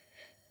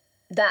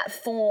that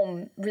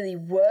form really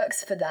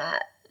works for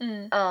that.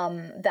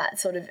 That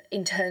sort of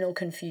internal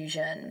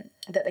confusion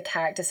that the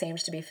character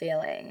seems to be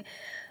feeling.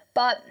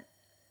 But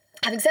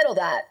having said all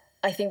that,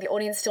 I think the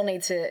audience still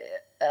need to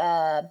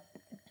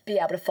be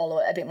able to follow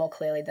it a bit more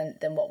clearly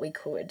than what we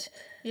could.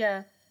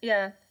 Yeah.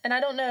 And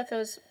I don't know if it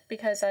was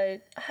because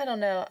I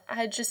don't know,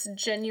 I just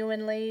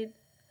genuinely,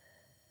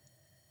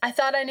 I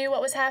thought I knew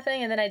what was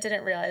happening and then I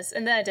didn't realize,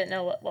 and then I didn't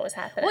know what was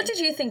happening. What did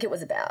you think it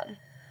was about?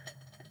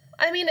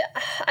 I mean,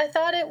 I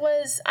thought it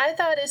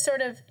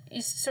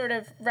sort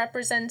of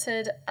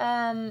represented,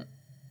 I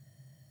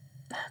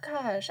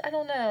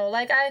don't know.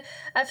 Like,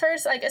 at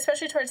first, like,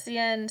 especially towards the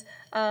end,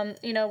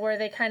 where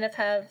they kind of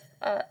have,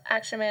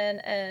 Action Man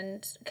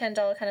and Ken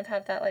doll kind of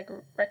have that, like,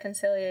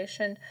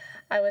 reconciliation,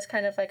 I was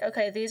kind of like,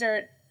 okay, these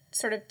are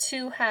sort of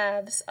two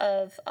halves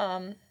of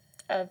the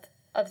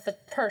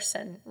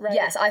person, right?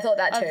 Yes, I thought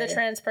that too. Of the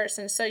trans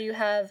person. So you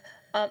have,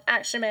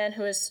 Action Man,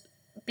 who is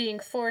being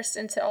forced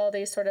into all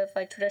these sort of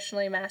like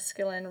traditionally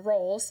masculine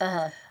roles,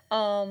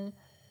 kind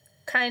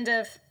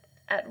of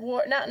at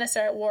war, not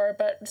necessarily at war,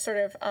 but sort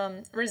of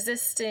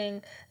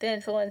resisting the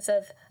influence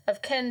of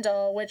Ken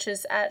doll, which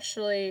is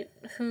actually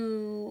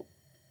who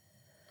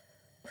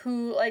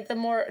like the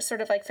more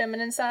sort of like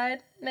feminine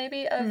side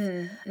maybe of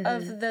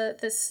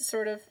this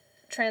sort of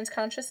trans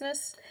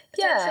consciousness.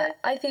 Yeah,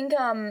 I think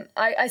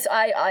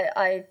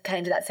I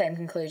came to that same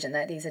conclusion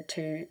that this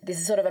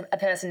is sort of a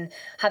person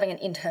having an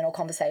internal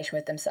conversation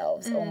with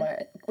themselves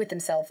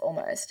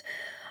almost.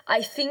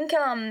 I think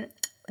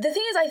the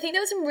thing is, I think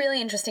there was some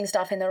really interesting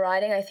stuff in the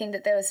writing. I think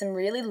that there was some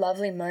really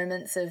lovely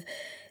moments of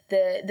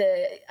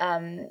the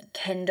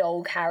Ken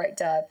doll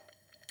character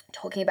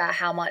talking about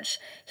how much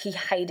he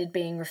hated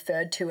being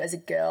referred to as a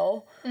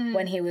girl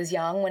when he was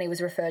young, when he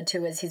was referred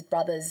to as his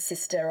brother's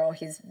sister or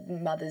his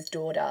mother's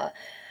daughter,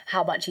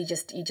 how much he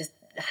just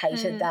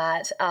hated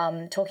that,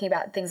 talking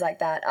about things like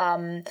that,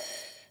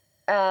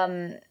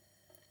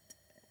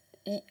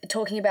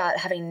 talking about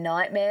having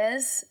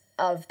nightmares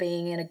of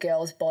being in a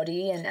girl's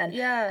body and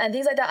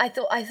things like that. I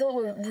thought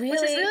were really...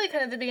 Which was really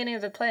kind of the beginning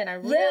of the play, and I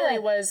really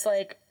was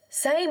like...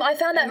 Same. I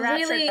found that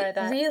really, by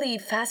that. really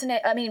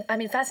fascinating. I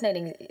mean,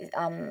 fascinating is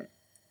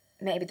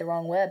maybe the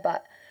wrong word,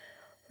 but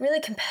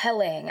really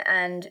compelling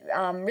and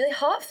really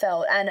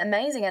heartfelt and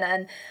amazing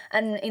and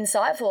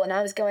insightful. And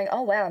I was going,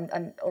 oh wow,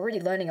 I'm already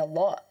learning a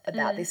lot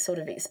about this sort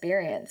of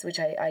experience, which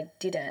I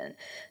didn't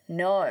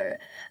know.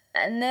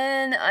 And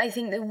then I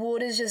think the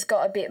waters just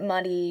got a bit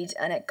muddied,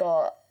 and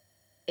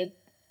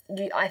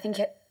I think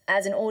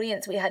as an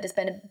audience we had to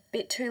spend a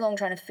bit too long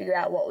trying to figure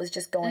out what was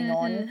just going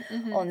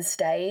on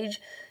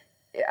stage.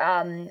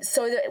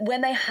 So that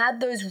when they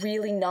had those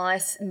really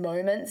nice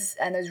moments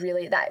and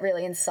that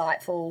really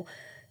insightful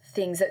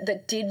things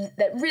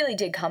that really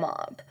did come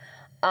up,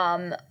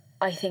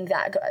 I think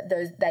that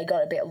they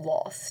got a bit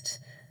lost.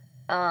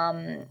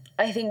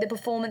 I think the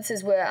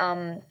performances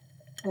were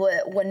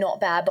not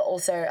bad, but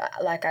also,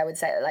 like I would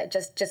say, like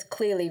just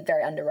clearly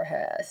very under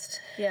rehearsed.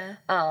 Yeah.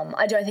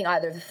 I don't think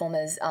either of the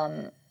performers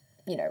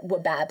were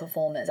bad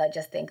performers. I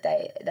just think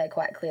they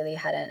quite clearly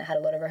hadn't had a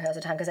lot of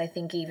rehearsal time, because I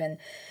think even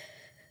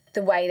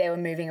the way they were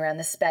moving around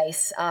the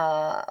space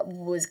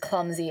was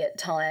clumsy at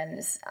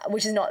times,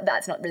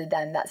 that's not really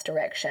them, that's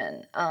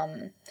direction.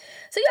 So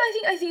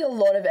yeah, I think a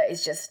lot of it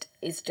is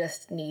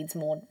just needs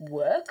more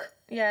work.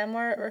 Yeah,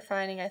 more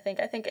refining, I think.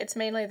 I think it's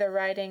mainly the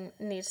writing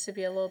needs to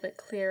be a little bit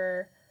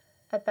clearer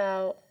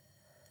about,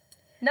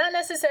 not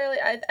necessarily,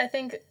 I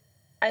think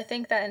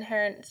that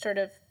inherent sort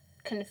of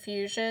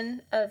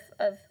confusion of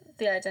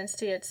the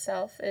identity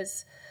itself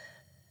is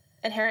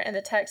inherent in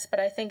the text, but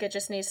I think it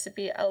just needs to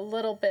be a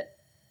little bit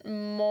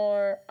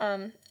more,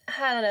 I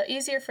don't know,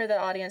 easier for the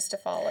audience to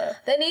follow.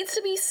 There needs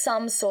to be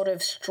some sort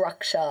of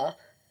structure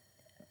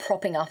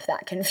propping up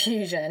that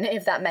confusion,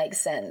 if that makes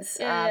sense.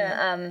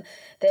 Yeah.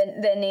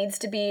 There needs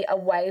to be a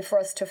way for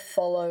us to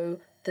follow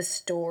the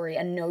story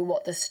and know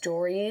what the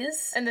story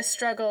is. And the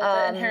struggle,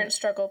 the inherent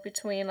struggle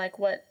between, like,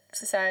 what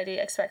society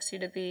expects you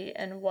to be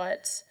and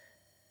what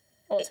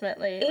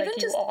ultimately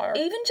you are.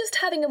 Even just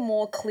having a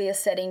more clear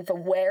setting for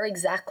where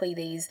exactly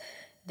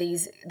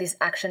this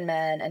action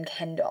man and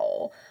Ken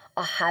doll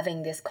are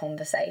having this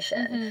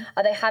conversation. Mm-hmm.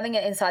 Are they having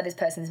it inside this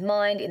person's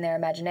mind, in their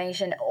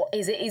imagination, or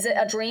is it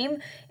a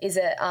dream? Is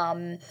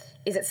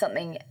it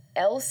something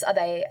else? Are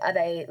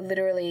they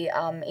literally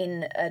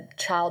in a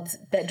child's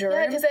bedroom?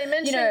 Yeah, because they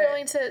mentioned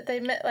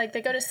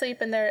they go to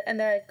sleep and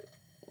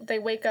they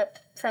wake up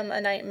from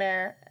a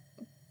nightmare,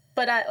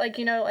 but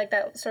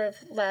that sort of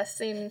last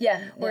scene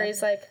where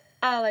he's like,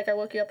 I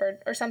woke you up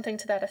or something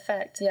to that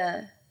effect.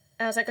 Yeah.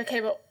 And I was like, okay,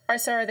 but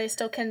are they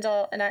still Ken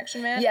doll and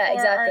Action Man? Yeah,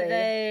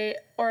 exactly.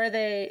 Or are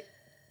they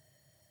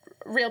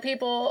real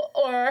people?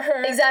 Or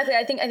exactly.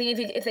 I think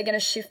if they're going to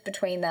shift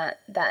between that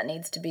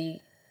needs to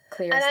be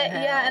clear somehow.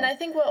 And I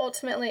think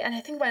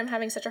why I'm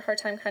having such a hard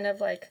time kind of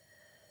like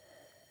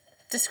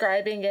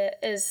describing it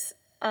is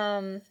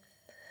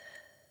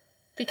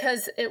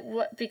because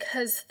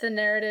the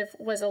narrative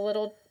was a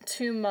little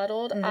too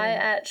muddled. Mm-hmm. I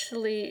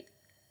actually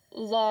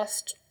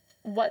lost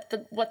what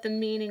the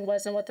meaning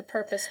was and what the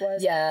purpose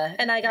was. Yeah.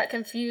 And I got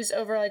confused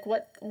over like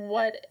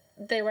what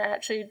they were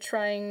actually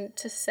trying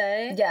to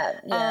say. Yeah.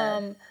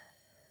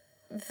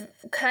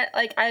 Kind of,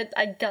 like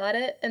I got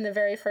it in the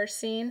very first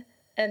scene,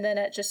 and then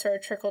it just sort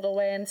of trickled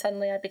away, and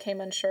suddenly I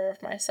became unsure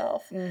of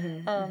myself.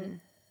 Mm-hmm,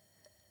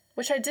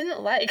 which I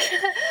didn't like.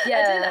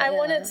 Yeah. I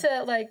wanted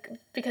to, like,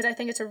 because I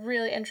think it's a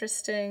really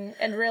interesting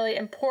and really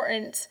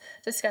important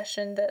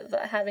discussion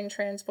that having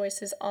trans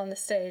voices on the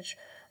stage.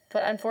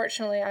 But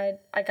unfortunately, I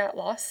got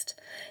lost.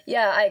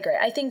 Yeah, I agree.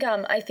 I think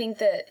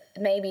that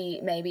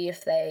maybe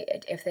if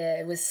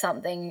there was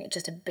something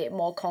just a bit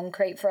more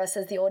concrete for us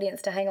as the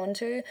audience to hang on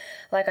to,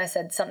 like I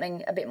said,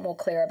 something a bit more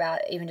clear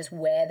about even just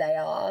where they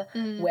are,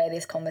 where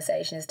this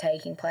conversation is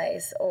taking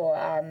place,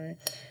 or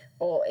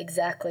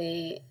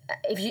exactly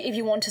if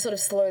you want to sort of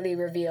slowly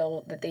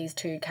reveal that these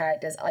two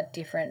characters are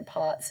different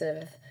parts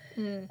of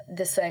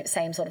the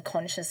same sort of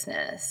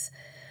consciousness.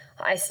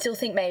 I still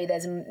think maybe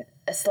there's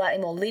a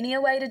slightly more linear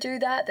way to do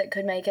that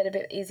could make it a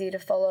bit easier to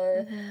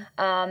follow.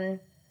 Mm-hmm.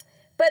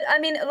 But I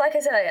mean, like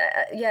I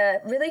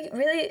said, really,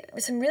 really,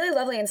 some really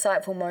lovely,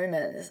 insightful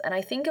moments, and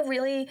I think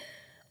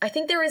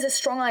there is a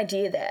strong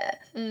idea there.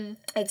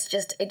 It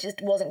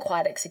just wasn't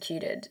quite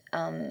executed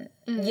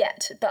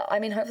yet. But I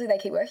mean, hopefully they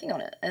keep working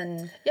on it.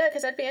 And yeah,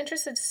 because I'd be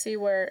interested to see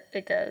where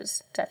it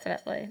goes.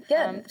 Definitely.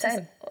 Yeah,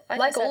 same.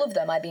 Like all of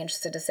them, I'd be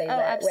interested to see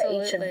where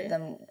each of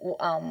them,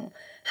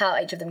 how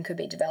each of them could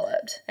be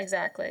developed.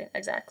 Exactly.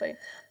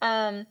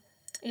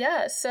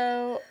 Yeah.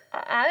 So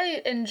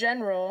in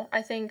general,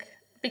 I think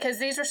because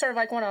these were sort of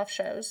like one-off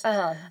shows.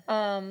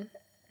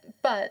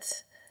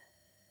 But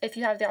if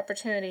you have the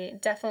opportunity,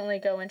 definitely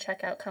go and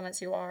check out Come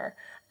As You Are.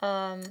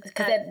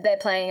 Because they're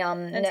playing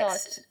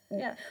next...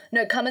 Yeah.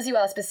 No, Come As You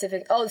Are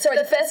specific... Oh, sorry,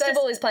 the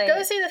festival is playing...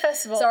 Go see the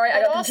festival. Sorry,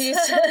 I got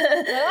confused.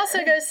 But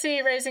also go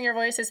see Raising Your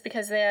Voices,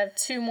 because they have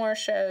 2 more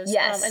shows.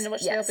 Yes, in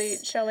which they'll be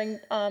showing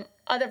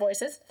other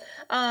voices.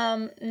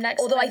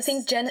 Although I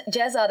think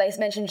Jezza, they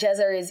mentioned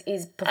Jezza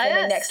is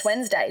performing next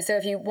Wednesday. So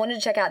if you wanted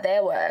to check out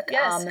their work...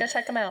 Yes, go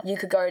check them out. You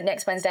could go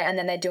next Wednesday, and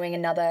then they're doing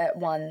another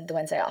one the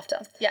Wednesday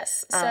after.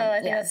 Yes, so I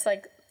think that's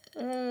like...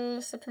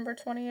 September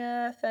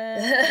 20th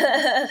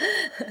and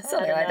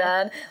something like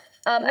that.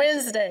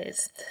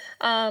 Wednesdays.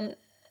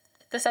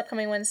 This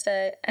upcoming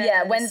Wednesday.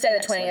 And Wednesday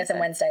the 20th and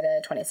Wednesday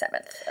the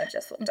 27th. I've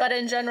just looked up. But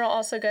in general,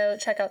 also go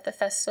check out the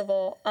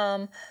festival.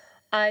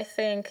 I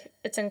think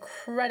it's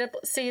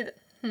incredible. See,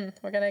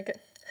 we're gonna get.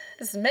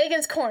 This is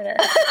Megan's Corner.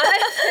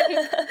 I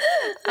think,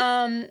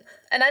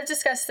 and I've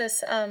discussed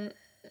this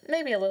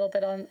maybe a little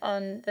bit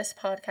on this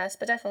podcast,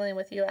 but definitely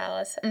with you,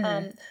 Alice.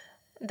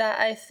 That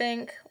I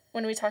think.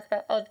 When we talk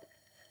about,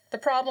 the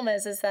problem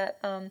is that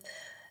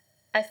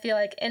I feel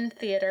like in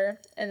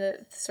theater, in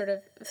the sort of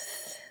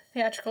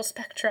theatrical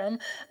spectrum,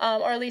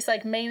 or at least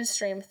like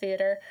mainstream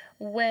theater,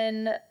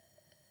 when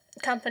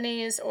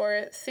companies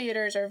or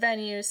theaters or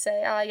venues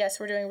say, yes,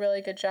 we're doing a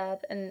really good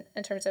job in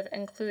terms of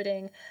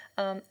including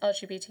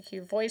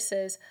LGBTQ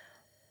voices,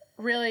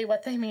 really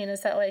what they mean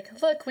is that,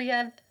 like, look, we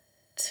have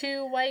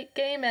 2 white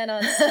gay men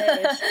on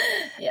stage.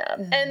 Yeah.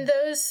 And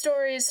those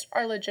stories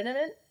are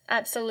legitimate,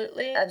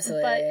 absolutely.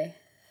 But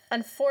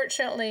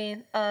unfortunately,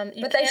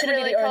 but they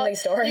shouldn't be the only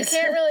stories. You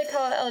can't really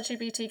call it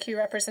LGBTQ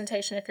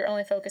representation if you're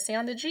only focusing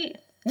on the G.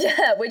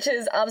 Yeah, which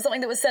is something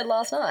that was said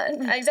last night.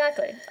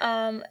 Exactly.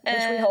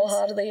 Which we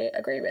wholeheartedly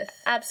agree with.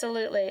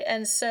 Absolutely.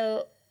 And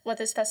so what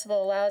this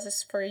festival allows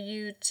is for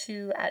you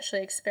to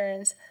actually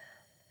experience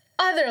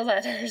other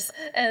letters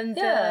and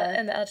the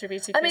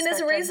LGBTQ I mean, there's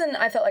spectrum. a reason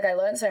I felt like I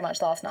learned so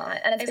much last night,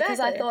 and it's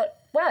because I thought,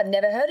 wow, I've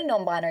never heard a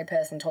non-binary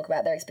person talk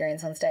about their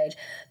experience on stage.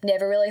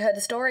 Never really heard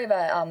the story of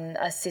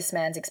a cis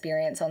man's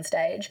experience on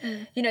stage.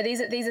 You know,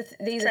 these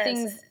are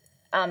things.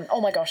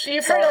 Oh my gosh!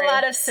 You've heard a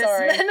lot of cis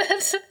men.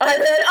 I've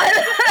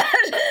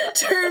heard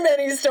too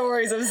many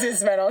stories of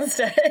cis men on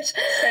stage.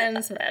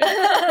 Trans men.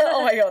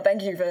 Oh my god!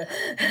 Thank you for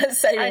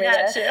saving me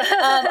there. You.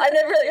 I've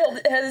never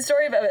really heard the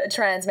story of a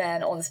trans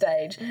man on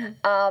stage.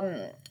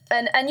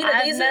 And you know,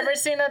 I've never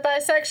seen a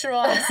bisexual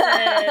on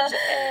stage.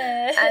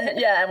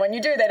 and when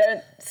you do, they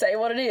don't say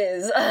what it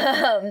is.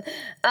 And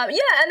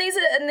these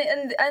are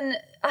and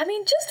I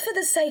mean, just for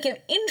the sake of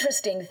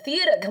interesting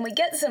theatre, can we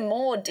get some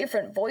more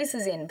different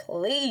voices in,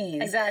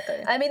 please?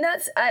 Exactly. I mean,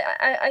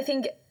 I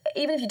think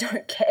even if you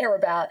don't care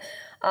about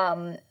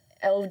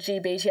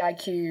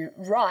LGBTIQ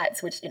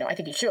rights, which, you know, I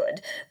think you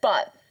should,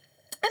 but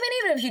I mean,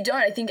 even if you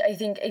don't, I think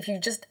if you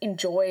just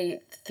enjoy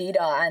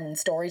theatre and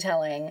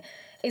storytelling,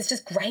 it's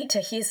just great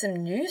to hear some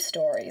new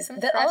stories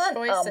that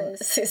aren't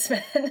cis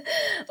men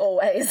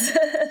always.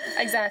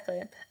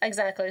 Exactly.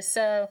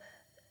 So,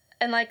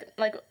 and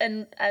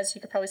and as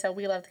you could probably tell,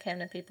 we love the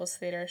Camden People's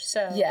Theatre.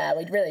 So yeah,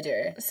 we really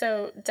do.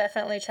 So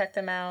definitely check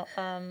them out.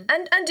 And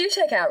do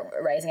check out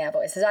Raising Our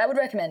Voices. I would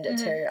recommend it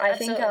too. I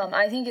think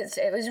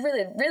it was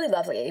really, really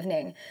lovely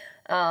evening.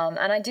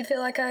 And I did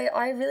feel like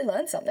I really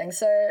learned something.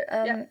 So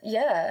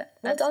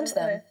well done to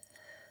them.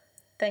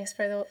 Thanks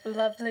for the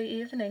lovely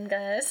evening,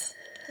 guys.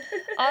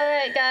 All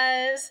right,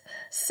 guys.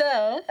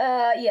 So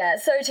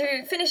so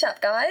to finish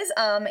up, guys,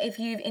 if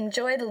you've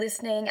enjoyed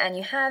listening and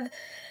you have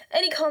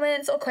any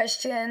comments or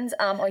questions,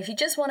 or if you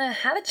just want to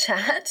have a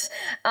chat,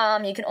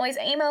 you can always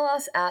email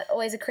us at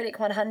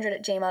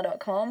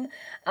alwaysacritic100@gmail.com.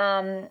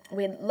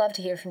 We'd love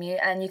to hear from you,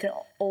 and you can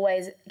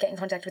always get in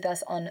contact with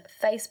us on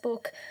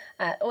Facebook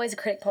at Always a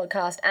Critic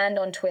Podcast and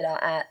on Twitter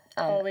at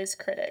Always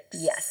Critics.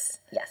 Yes,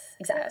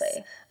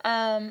 exactly.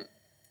 Yes.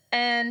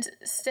 And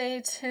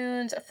stay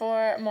tuned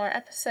for more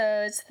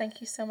episodes.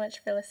 Thank you so much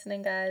for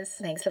listening, guys.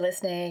 Thanks for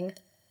listening.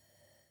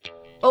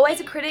 Always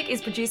a Critic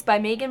is produced by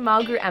Megan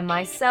Mulgrew and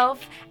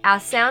myself. Our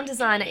sound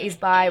designer is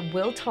by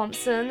Will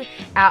Thompson.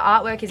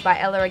 Our artwork is by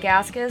Ella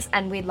Ragauskas,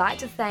 and we'd like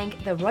to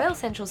thank the Royal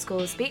Central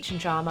School of Speech and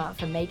Drama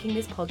for making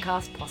this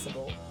podcast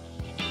possible.